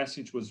sort of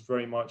message was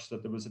very much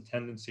that there was a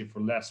tendency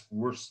for less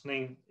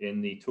worsening in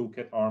the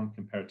toolkit arm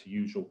compared to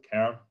usual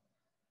care.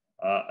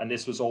 And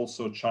this was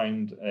also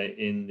chimed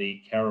in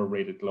the carer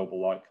rated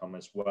global outcome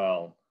as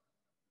well.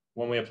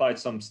 When we applied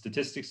some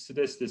statistics to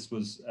this, this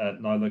was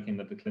now looking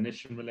at the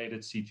clinician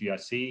related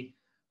CGIC.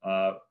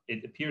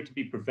 It appeared to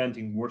be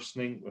preventing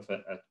worsening with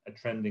a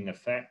trending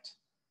effect.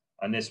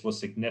 And this was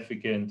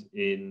significant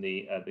in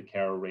the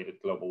carer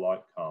rated global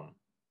outcome.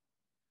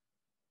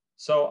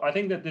 So I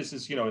think that this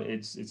is, you know,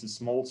 it's a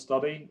small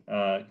study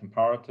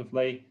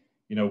comparatively.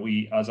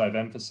 as I've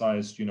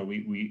emphasized,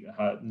 we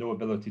had no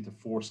ability to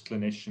force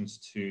clinicians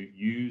to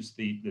use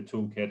the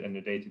toolkit in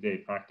their day-to-day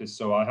practice.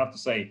 So I have to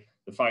say,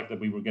 the fact that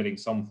we were getting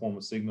some form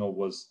of signal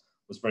was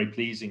very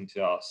pleasing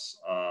to us.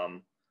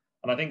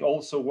 And I think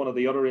also one of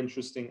the other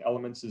interesting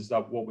elements is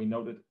that what we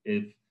noted,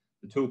 if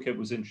the toolkit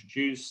was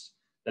introduced,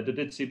 that there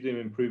did seem to be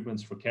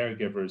improvements for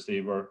caregivers.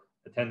 They were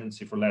a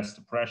tendency for less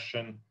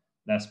depression,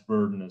 less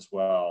burden as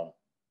well.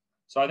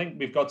 So I think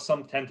we've got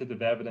some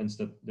tentative evidence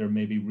that there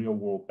may be real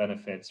world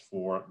benefits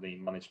for the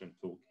management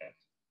toolkit.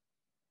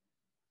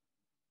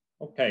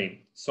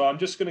 Okay, so I'm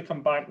just going to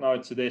come back now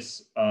to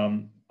this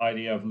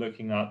idea of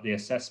looking at the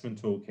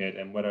assessment toolkit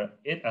and whether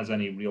it has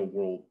any real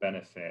world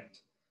benefit.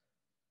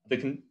 At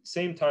the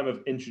same time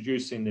of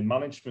introducing the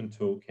management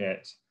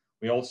toolkit,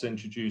 we also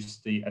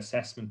introduced the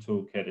assessment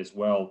toolkit as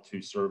well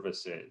to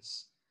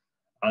services.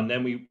 And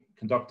then we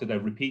conducted a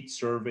repeat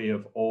survey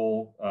of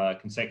all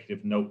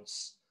consecutive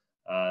notes,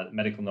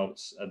 medical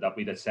notes that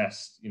we'd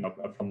assessed,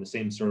 from the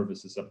same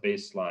services at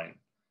baseline.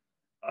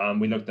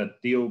 We looked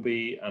at DOB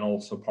and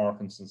also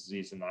Parkinson's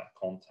disease in that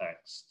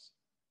context.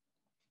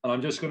 And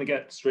I'm just going to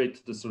get straight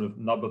to the sort of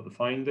nub of the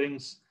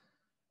findings.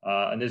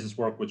 And this is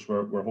work which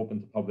we're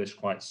hoping to publish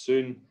quite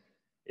soon,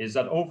 is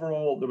that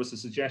overall there was a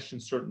suggestion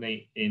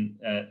certainly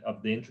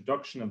of the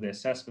introduction of the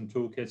assessment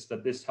toolkits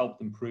that this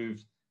helped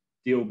improve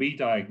DOB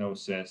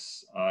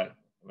diagnosis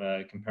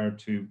compared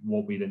to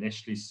what we'd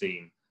initially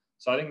seen.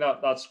 So I think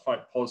that's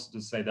quite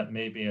positive to say that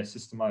maybe a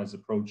systemized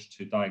approach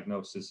to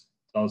diagnosis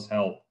does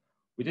help.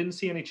 We didn't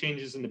see any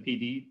changes in the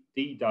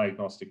PDD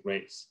diagnostic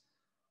rates,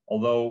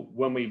 although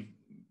when we've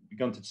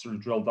begun to sort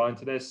of drill down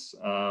to this,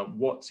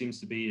 what seems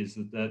to be is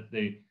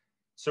that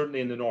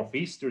certainly in the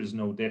Northeast, there is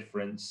no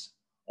difference,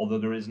 although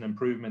there is an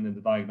improvement in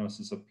the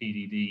diagnosis of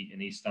PDD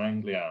in East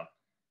Anglia.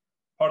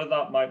 Part of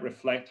that might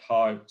reflect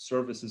how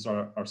services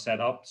are set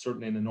up,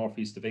 certainly in the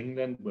Northeast of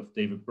England with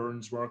David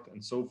Byrne's work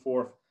and so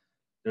forth.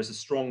 There's a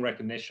strong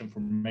recognition for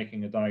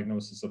making a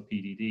diagnosis of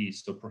PDD.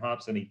 So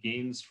perhaps any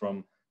gains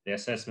from the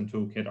assessment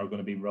toolkit are going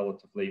to be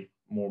relatively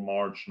more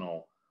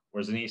marginal.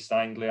 Whereas in East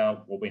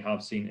Anglia, what we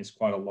have seen is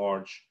quite a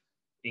large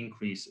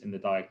increase in the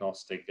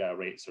diagnostic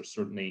rates, or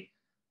certainly,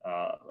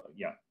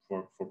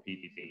 for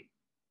PDD.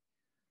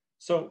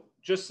 So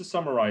just to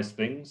summarize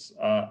things,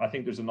 I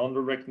think there's an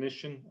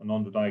under-recognition, an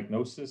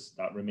under-diagnosis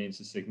that remains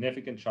a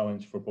significant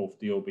challenge for both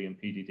DOB and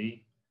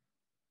PDD.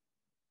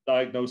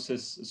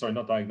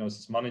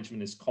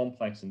 Management is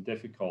complex and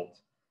difficult.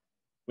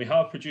 We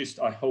have produced,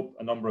 I hope,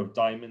 a number of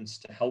diamonds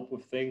to help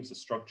with things, a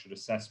structured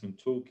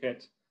assessment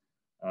toolkit,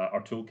 or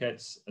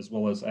toolkits, as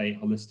well as a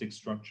holistic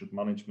structured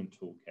management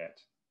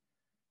toolkit.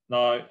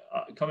 Now,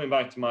 coming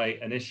back to my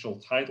initial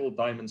title,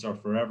 Diamonds Are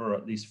Forever,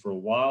 at least for a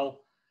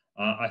while,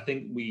 I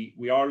think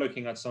we are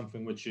looking at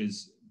something which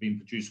is being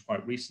produced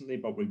quite recently,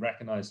 but we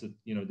recognize that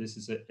this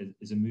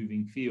is a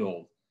moving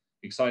field.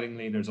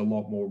 Excitingly, there's a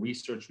lot more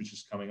research which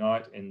is coming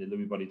out in the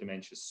Lewy body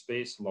dementia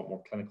space, a lot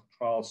more clinical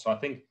trials. So I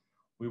think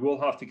we will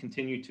have to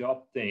continue to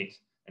update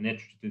and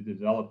to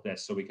develop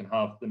this so we can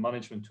have the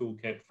management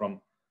toolkit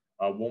from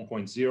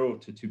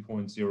 1.0 to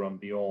 2.0 and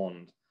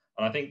beyond.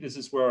 And I think this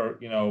is where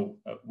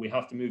we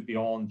have to move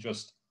beyond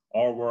just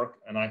our work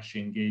and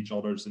actually engage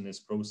others in this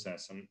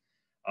process. And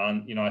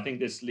I think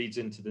this leads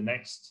into the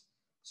next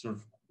sort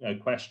of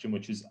question,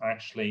 which is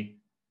actually,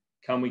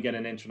 can we get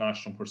an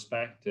international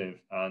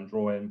perspective and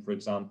draw in, for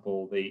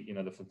example, the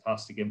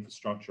fantastic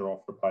infrastructure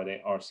offered by the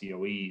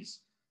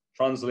RCOEs,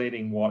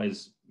 translating what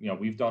is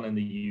we've done in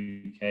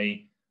the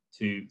UK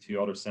to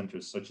other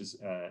centres such as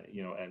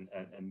and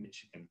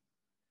Michigan.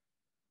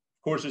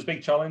 Of course, there's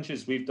big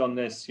challenges. We've done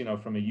this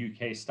from a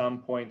UK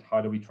standpoint.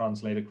 How do we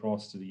translate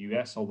across to the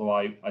US? Although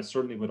I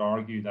certainly would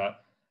argue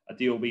that a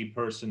DOB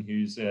person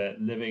who's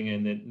living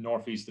in the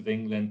northeast of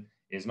England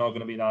is not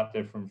going to be that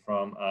different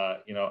from a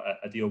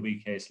DOB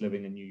case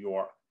living in New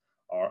York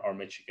or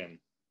Michigan.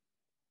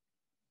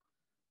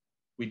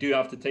 We do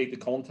have to take the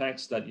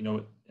context that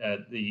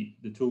the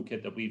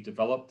toolkit that we've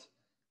developed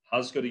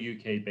has got a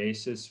UK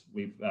basis.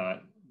 We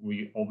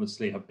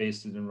obviously have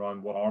based it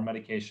around what our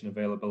medication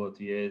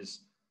availability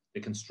is, the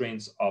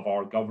constraints of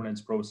our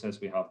governance process.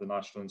 We have the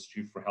National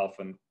Institute for Health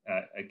and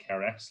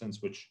Care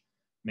Excellence, which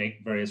make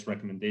various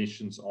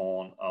recommendations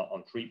on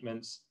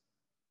treatments.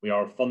 We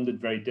are funded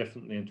very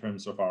differently in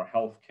terms of our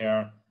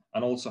healthcare,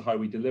 and also how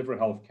we deliver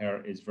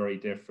healthcare is very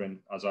different.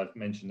 As I've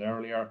mentioned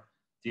earlier,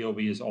 DOB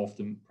is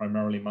often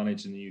primarily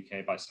managed in the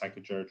UK by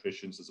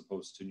psychogeriatricians as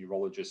opposed to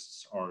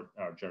neurologists or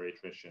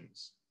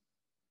geriatricians.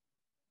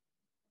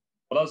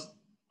 But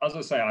as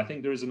I say, I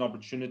think there is an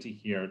opportunity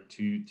here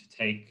to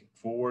take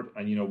forward,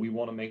 and we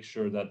want to make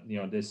sure that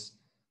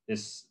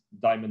this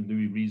Diamond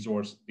Lewy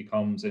resource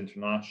becomes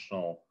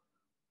international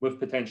with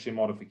potentially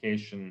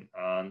modification.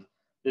 And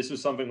this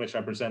was something which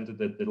I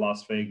presented at the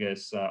Las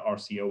Vegas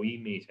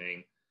RCOE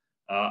meeting,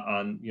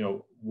 and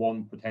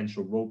one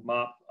potential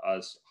roadmap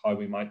as how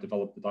we might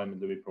develop the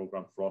Diamond Lewy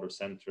program for other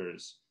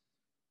centres,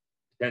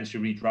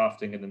 potentially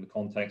redrafting it in the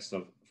context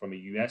of from a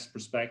US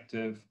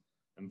perspective,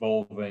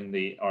 involving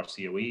the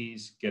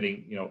RCOEs,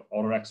 getting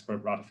other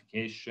expert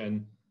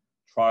ratification,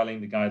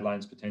 trialing the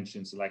guidelines potentially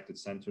in selected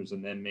centers,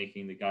 and then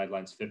making the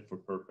guidelines fit for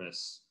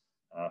purpose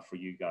for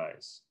you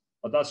guys.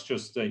 But that's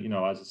just, you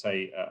know, as I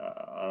say,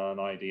 an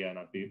idea, and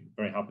I'd be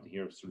very happy to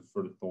hear sort of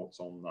further thoughts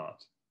on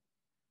that.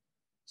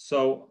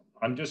 So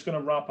I'm just going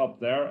to wrap up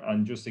there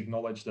and just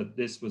acknowledge that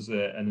this was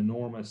an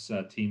enormous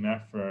team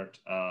effort,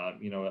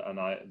 you know, and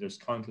there's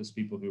countless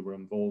people who were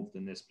involved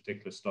in this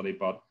particular study,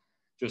 but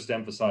just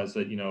emphasize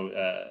that, you know,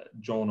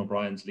 John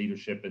O'Brien's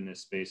leadership in this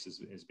space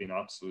has been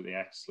absolutely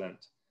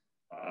excellent.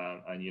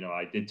 And, you know,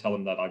 I did tell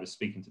him that I was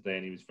speaking today,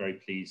 and he was very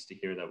pleased to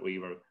hear that we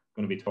were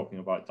going to be talking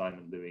about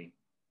Diamond Lewy.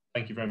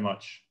 Thank you very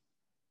much.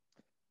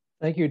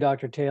 Thank you,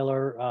 Dr.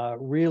 Taylor.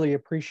 Really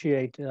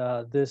appreciate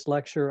this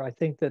lecture. I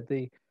think that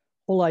the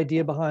whole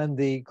idea behind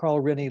the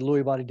Carl Rinne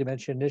Lewy Body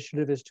Dementia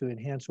Initiative is to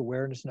enhance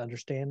awareness and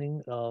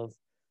understanding of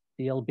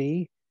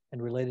DLB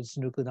and related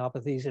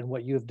synucleinopathies, and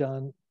what you have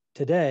done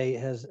today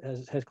has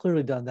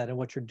clearly done that, and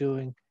what you're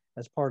doing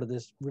as part of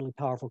this really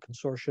powerful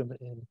consortium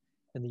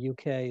in the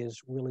UK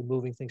is really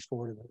moving things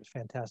forward in a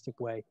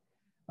fantastic way.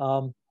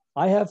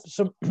 I have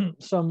some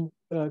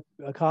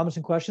comments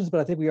and questions, but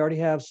I think we already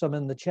have some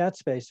in the chat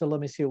space. So let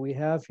me see what we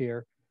have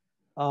here.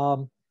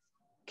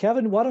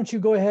 Kevin, why don't you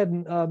go ahead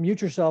and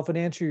mute yourself and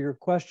answer your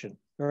question,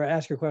 or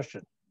ask your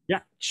question?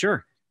 Yeah,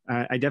 sure.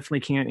 I definitely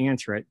can't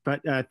answer it,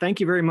 but thank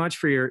you very much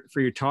for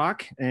your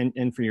talk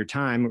and for your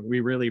time. We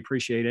really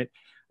appreciate it.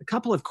 A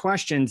couple of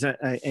questions.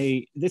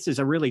 This is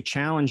a really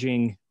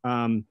challenging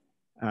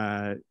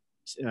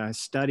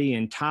study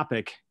and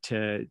topic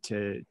to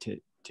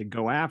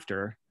go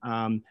after.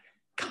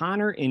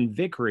 Connor and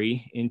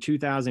Vickery in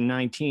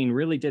 2019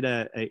 really did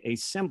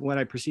what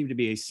I perceive to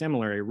be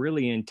a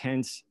really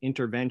intense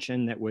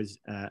intervention that was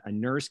a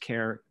nurse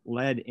care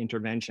led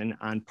intervention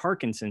on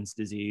Parkinson's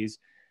disease,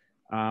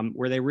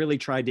 where they really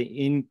tried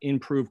to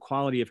improve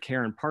quality of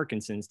care in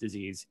Parkinson's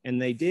disease.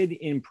 And they did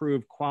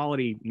improve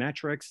quality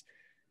metrics.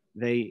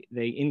 They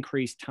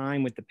increased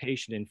time with the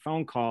patient in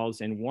phone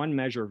calls and one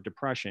measure of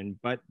depression,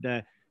 but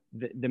the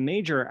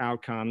major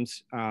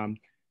outcomes,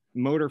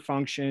 motor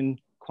function,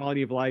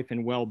 quality of life,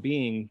 and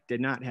well-being did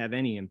not have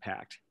any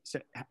impact. So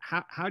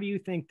how do you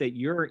think that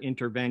your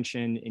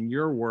intervention and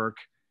your work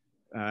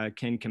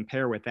can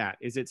compare with that?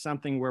 Is it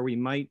something where we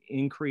might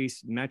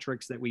increase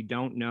metrics that we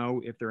don't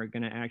know if they're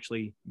going to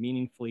actually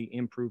meaningfully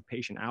improve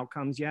patient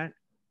outcomes yet?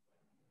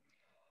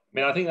 I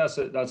mean, I think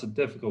that's a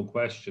difficult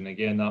question.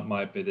 Again, that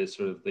might be the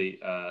sort of the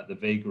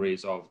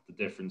vagaries of the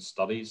different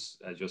studies,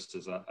 just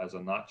as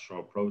a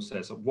natural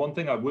process. One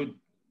thing I would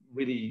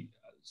really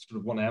sort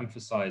of want to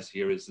emphasize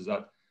here is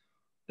that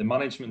the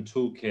management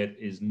toolkit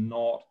is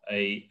not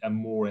a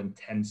more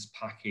intense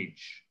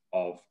package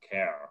of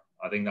care.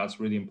 I think that's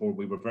really important.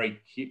 We were very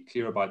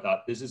clear about that.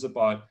 This is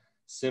about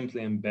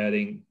simply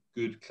embedding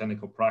good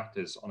clinical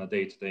practice on a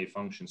day-to-day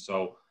function.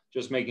 So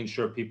just making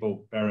sure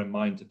people bear in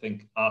mind to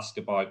ask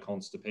about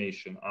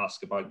constipation,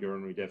 ask about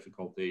urinary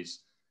difficulties,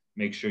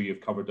 make sure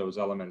you've covered those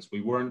elements.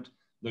 We weren't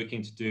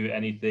looking to do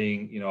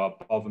anything, you know,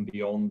 above and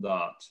beyond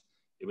that.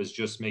 It was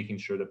just making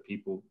sure that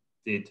people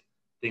did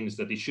things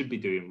that they should be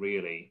doing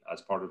really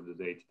as part of the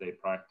day-to-day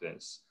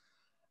practice.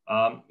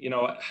 You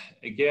know,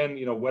 again,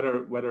 you know,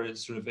 whether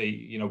it's sort of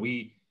you know,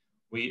 we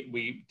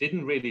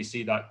didn't really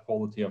see that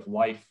quality of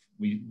life.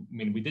 I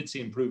mean, we did see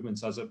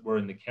improvements as it were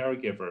in the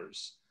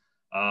caregivers.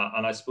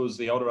 And I suppose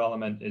the other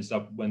element is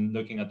that when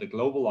looking at the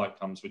global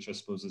outcomes, which I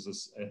suppose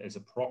is a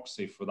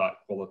proxy for that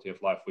quality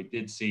of life, we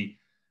did see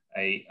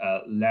a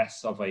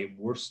less of a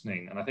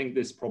worsening. And I think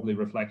this probably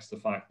reflects the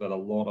fact that a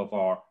lot of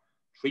our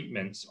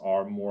treatments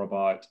are more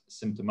about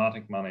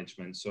symptomatic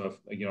management. So if,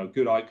 you know, a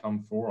good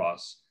outcome for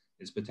us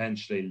is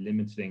potentially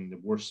limiting the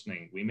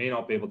worsening. We may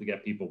not be able to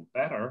get people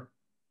better,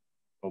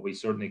 but we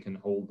certainly can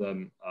hold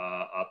them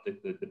at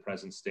the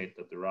present state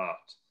that they're at.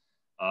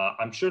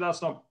 I'm sure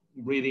that's not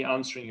really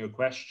answering your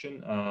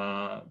question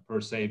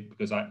per se,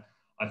 because I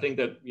think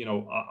that, you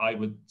know, I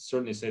would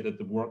certainly say that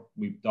the work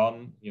we've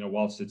done, you know,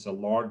 whilst it's a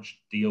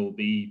large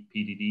DLB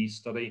PDD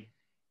study,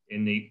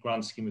 in the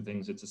grand scheme of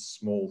things, it's a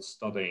small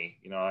study.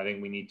 You know, I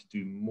think we need to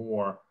do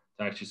more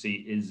to actually see,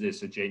 is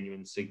this a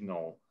genuine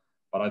signal?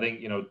 But I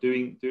think, you know,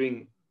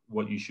 doing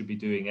what you should be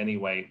doing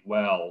anyway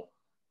well,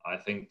 I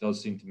think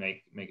does seem to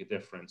make a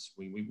difference.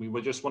 We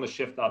would just want to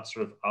shift that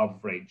sort of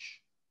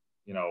average,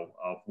 you know,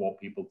 of what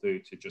people do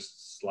to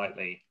just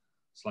slightly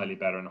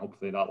better, and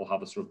hopefully that will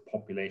have a sort of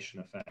population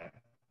effect.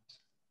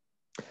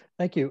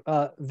 Thank you.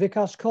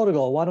 Vikas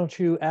Kodagal, why don't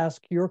you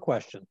ask your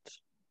questions?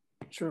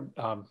 Sure.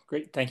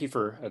 Great. Thank you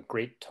for a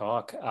great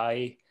talk.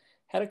 I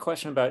had a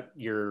question about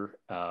your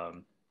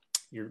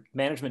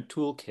management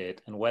toolkit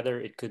and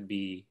whether it could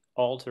be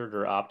altered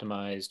or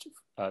optimized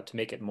to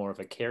make it more of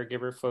a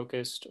caregiver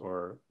focused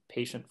or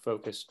patient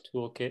focused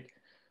toolkit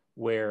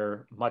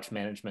where much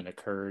management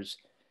occurs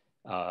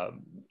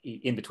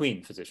in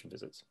between physician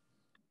visits.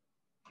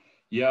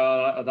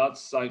 Yeah,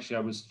 that's actually,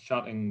 I was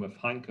chatting with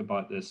Hank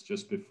about this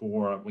just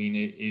before. I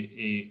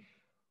mean,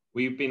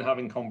 we've been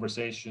having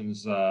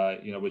conversations,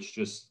 which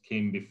just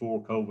came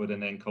before COVID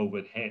and then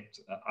COVID hit,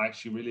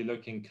 actually really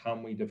looking,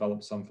 can we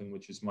develop something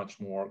which is much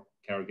more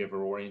caregiver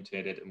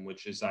orientated and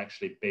which is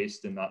actually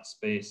based in that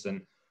space?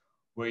 And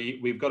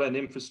we've got an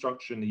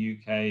infrastructure in the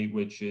UK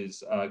which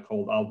is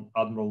called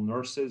Admiral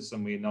Nurses,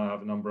 and we now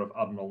have a number of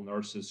Admiral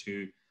Nurses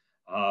who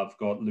have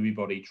got Lewy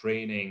body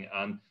training,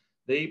 and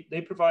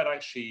they provide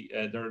actually,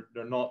 they're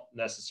not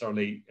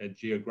necessarily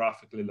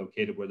geographically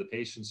located where the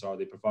patients are.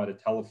 They provide a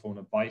telephone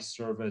advice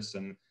service,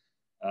 and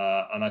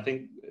I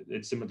think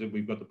it's similar to,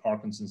 we've got the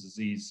Parkinson's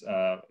Disease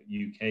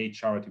UK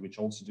charity, which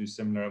also do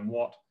similar. And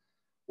what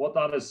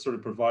that has sort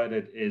of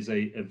provided is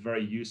a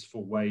very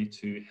useful way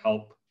to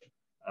help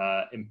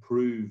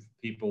improve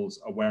people's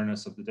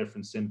awareness of the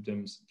different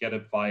symptoms, get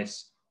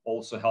advice,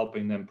 also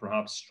helping them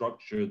perhaps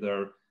structure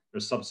their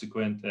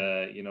subsequent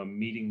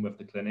meeting with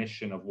the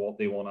clinician of what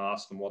they want to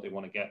ask and what they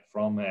want to get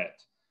from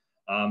it.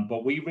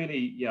 But we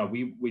really,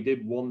 we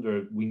did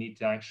wonder, we need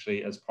to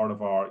actually, as part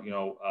of our,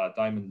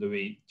 Diamond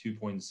Lewy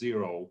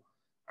 2.0,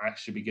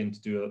 actually begin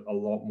to do a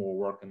lot more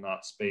work in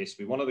that space.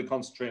 We wanted to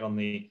concentrate on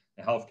the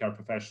healthcare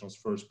professionals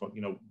first, but,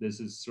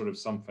 this is sort of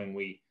something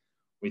we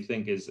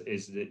think is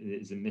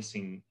a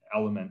missing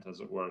element, as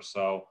it were.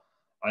 So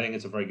I think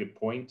it's a very good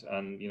point.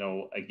 And,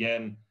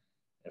 again,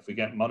 if we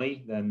get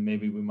money, then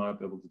maybe we might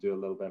be able to do a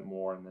little bit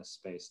more in this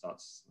space.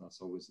 That's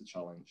always the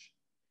challenge.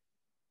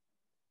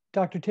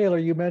 Dr. Taylor,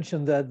 you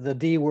mentioned that the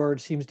D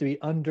word seems to be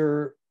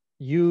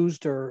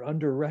underused or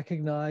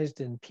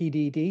under-recognized in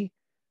PDD.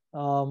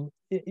 Do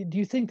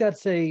you think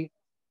that's a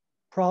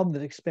problem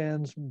that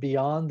expands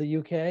beyond the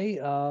UK,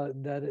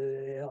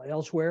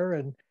 elsewhere?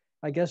 And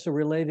I guess a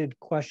related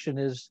question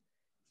is,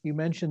 you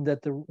mentioned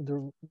that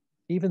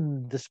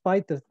even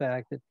despite the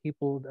fact that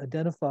people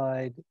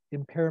identified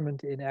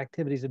impairment in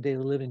activities of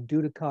daily living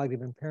due to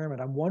cognitive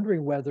impairment, I'm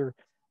wondering whether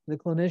the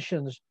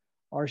clinicians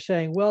are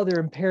saying, well,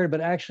 they're impaired,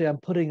 but actually I'm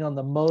putting on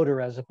the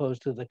motor as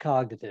opposed to the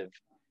cognitive.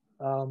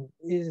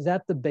 Is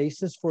that the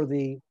basis for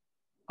the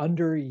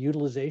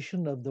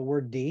underutilization of the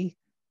word D,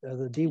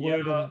 the D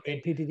word in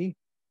PDD?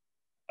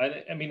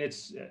 I mean,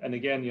 and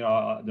again,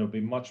 there'll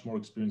be much more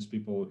experienced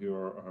people who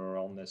are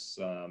on this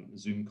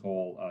Zoom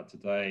call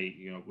today,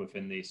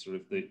 within the sort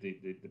of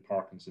the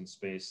Parkinson's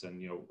space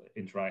and,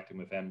 interacting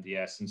with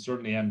MDS. And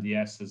certainly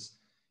MDS has,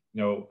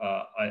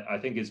 I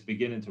think is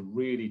beginning to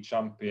really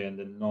champion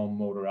the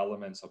non-motor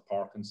elements of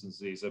Parkinson's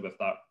disease with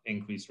that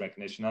increased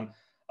recognition. And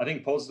I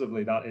think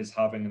positively that is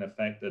having an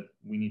effect that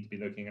we need to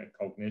be looking at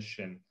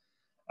cognition.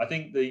 I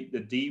think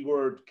the D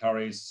word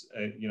carries,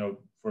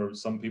 for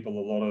some people,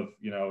 a lot of,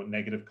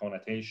 negative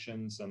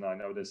connotations. And I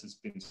know this has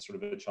been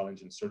sort of a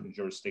challenge in certain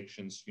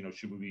jurisdictions.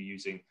 Should we be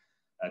using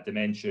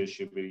dementia?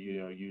 Should we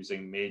be,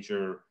 using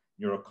major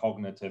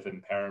neurocognitive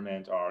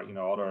impairment or,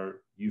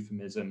 other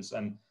euphemisms?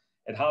 And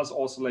it has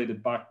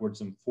oscillated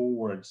backwards and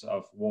forwards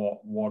of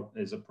what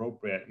is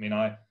appropriate. I mean,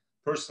 I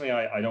personally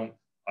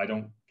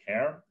don't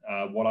care.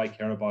 What I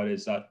care about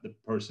is that the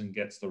person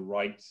gets the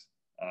right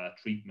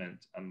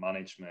treatment and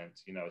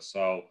management,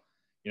 so,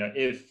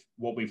 if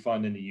what we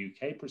found in the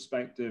UK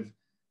perspective,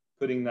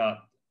 putting that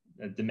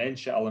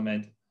dementia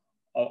element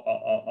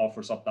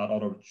offers up that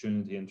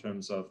opportunity in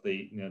terms of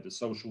the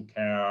social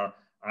care,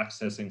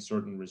 accessing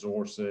certain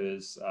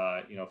resources,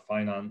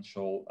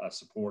 financial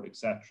support,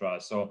 etc.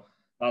 So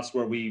that's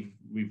where we've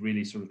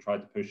really sort of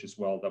tried to push as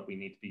well, that we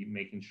need to be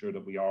making sure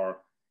that we are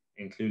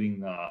including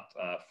that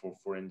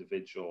for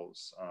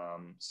individuals.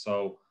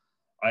 So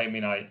I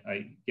mean,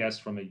 I guess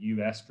from a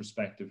US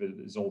perspective, it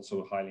is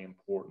also highly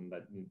important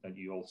that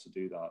you also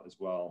do that as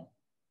well.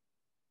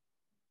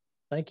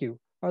 Thank you.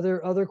 Are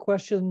there other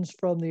questions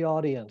from the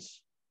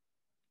audience?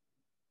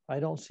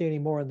 I don't see any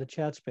more in the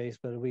chat space,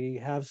 but we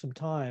have some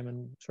time,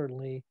 and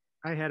certainly.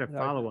 I had a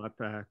follow-up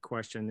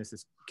question. This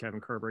is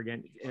Kevin Kerber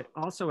again.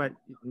 Also,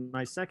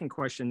 my second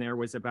question there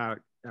was about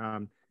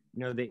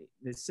the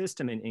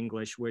system in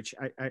English,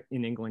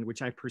 in England,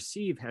 which I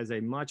perceive has a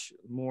much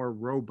more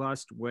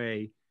robust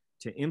way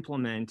to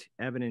implement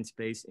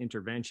evidence-based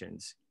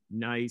interventions.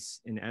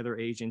 NICE and other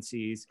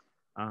agencies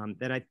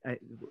that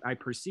I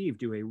perceive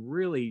do a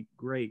really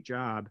great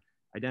job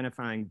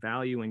identifying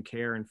value in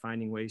care and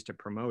finding ways to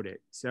promote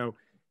it. So,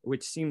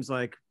 which seems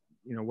like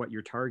what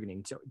you're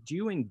targeting. So do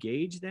you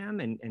engage them,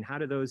 and how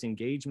do those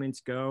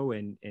engagements go,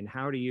 and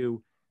how do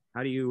you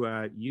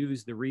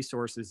use the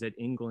resources that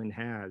England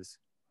has?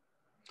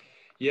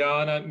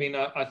 Yeah, and I mean,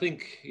 I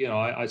think,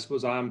 I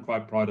suppose I am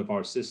quite proud of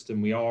our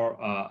system. We are,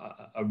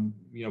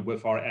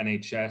 with our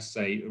NHS,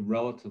 a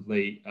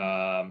relatively,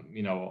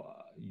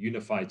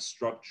 unified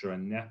structure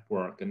and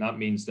network. And that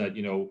means that,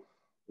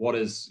 what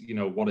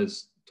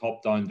is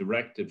top-down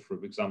directed,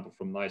 for example,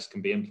 from NICE,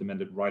 can be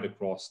implemented right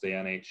across the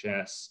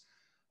NHS.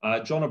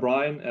 John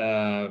O'Brien,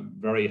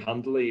 very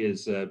handily,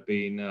 has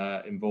been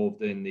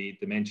involved in the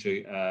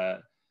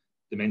dementia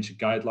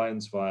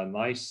guidelines via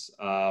NICE.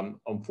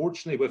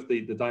 Unfortunately, with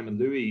the Diamond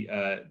Lewy,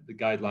 the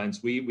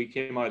guidelines, we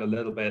came out a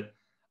little bit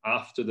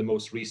after the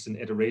most recent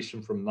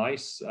iteration from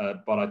NICE,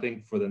 but I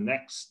think for the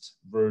next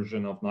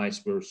version of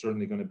NICE, we're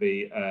certainly going to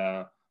be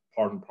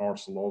part and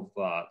parcel of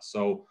that.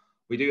 So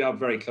we do have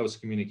very close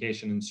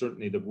communication, and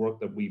certainly the work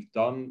that we've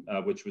done,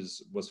 which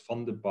was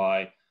funded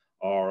by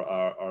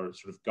our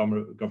sort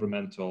of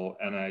governmental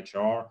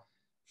NIHR,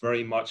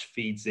 very much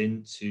feeds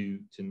into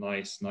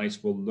NICE.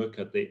 NICE will look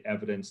at the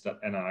evidence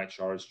that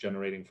NIHR is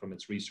generating from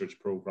its research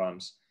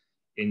programs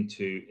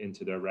into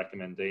their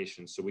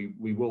recommendations. So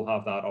we will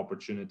have that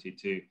opportunity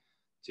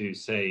to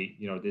say,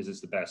 you know, this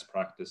is the best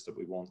practice that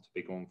we want to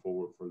be going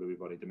forward for Lewy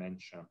body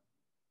dementia.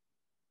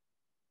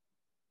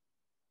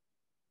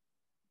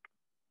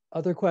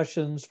 Other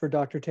questions for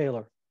Dr.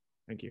 Taylor?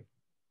 Thank you.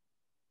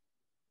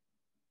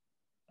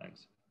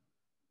 Thanks.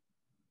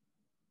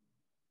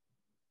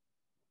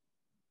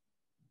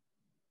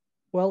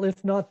 Well,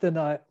 if not, then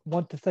I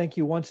want to thank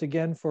you once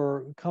again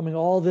for coming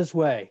all this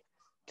way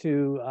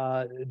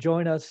to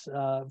join us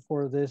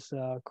for this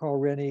Carl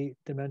Rinne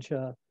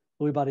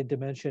Lewy Body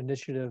Dementia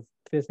Initiative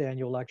 5th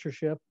Annual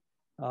Lectureship.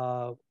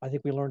 I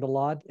think we learned a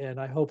lot, and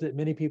I hope that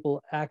many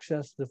people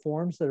access the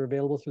forms that are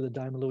available through the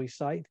Diamond Lewy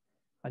site.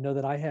 I know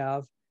that I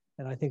have,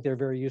 and I think they're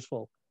very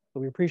useful.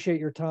 But we appreciate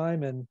your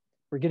time, and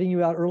we're getting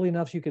you out early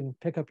enough so you can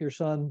pick up your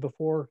son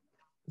before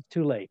it's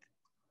too late.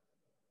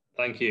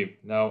 Thank you.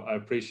 No, I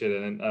appreciate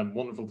it, and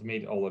wonderful to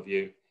meet all of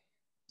you.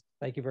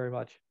 Thank you very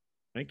much.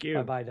 Thank you.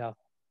 Bye-bye now.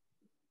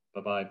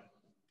 Bye-bye.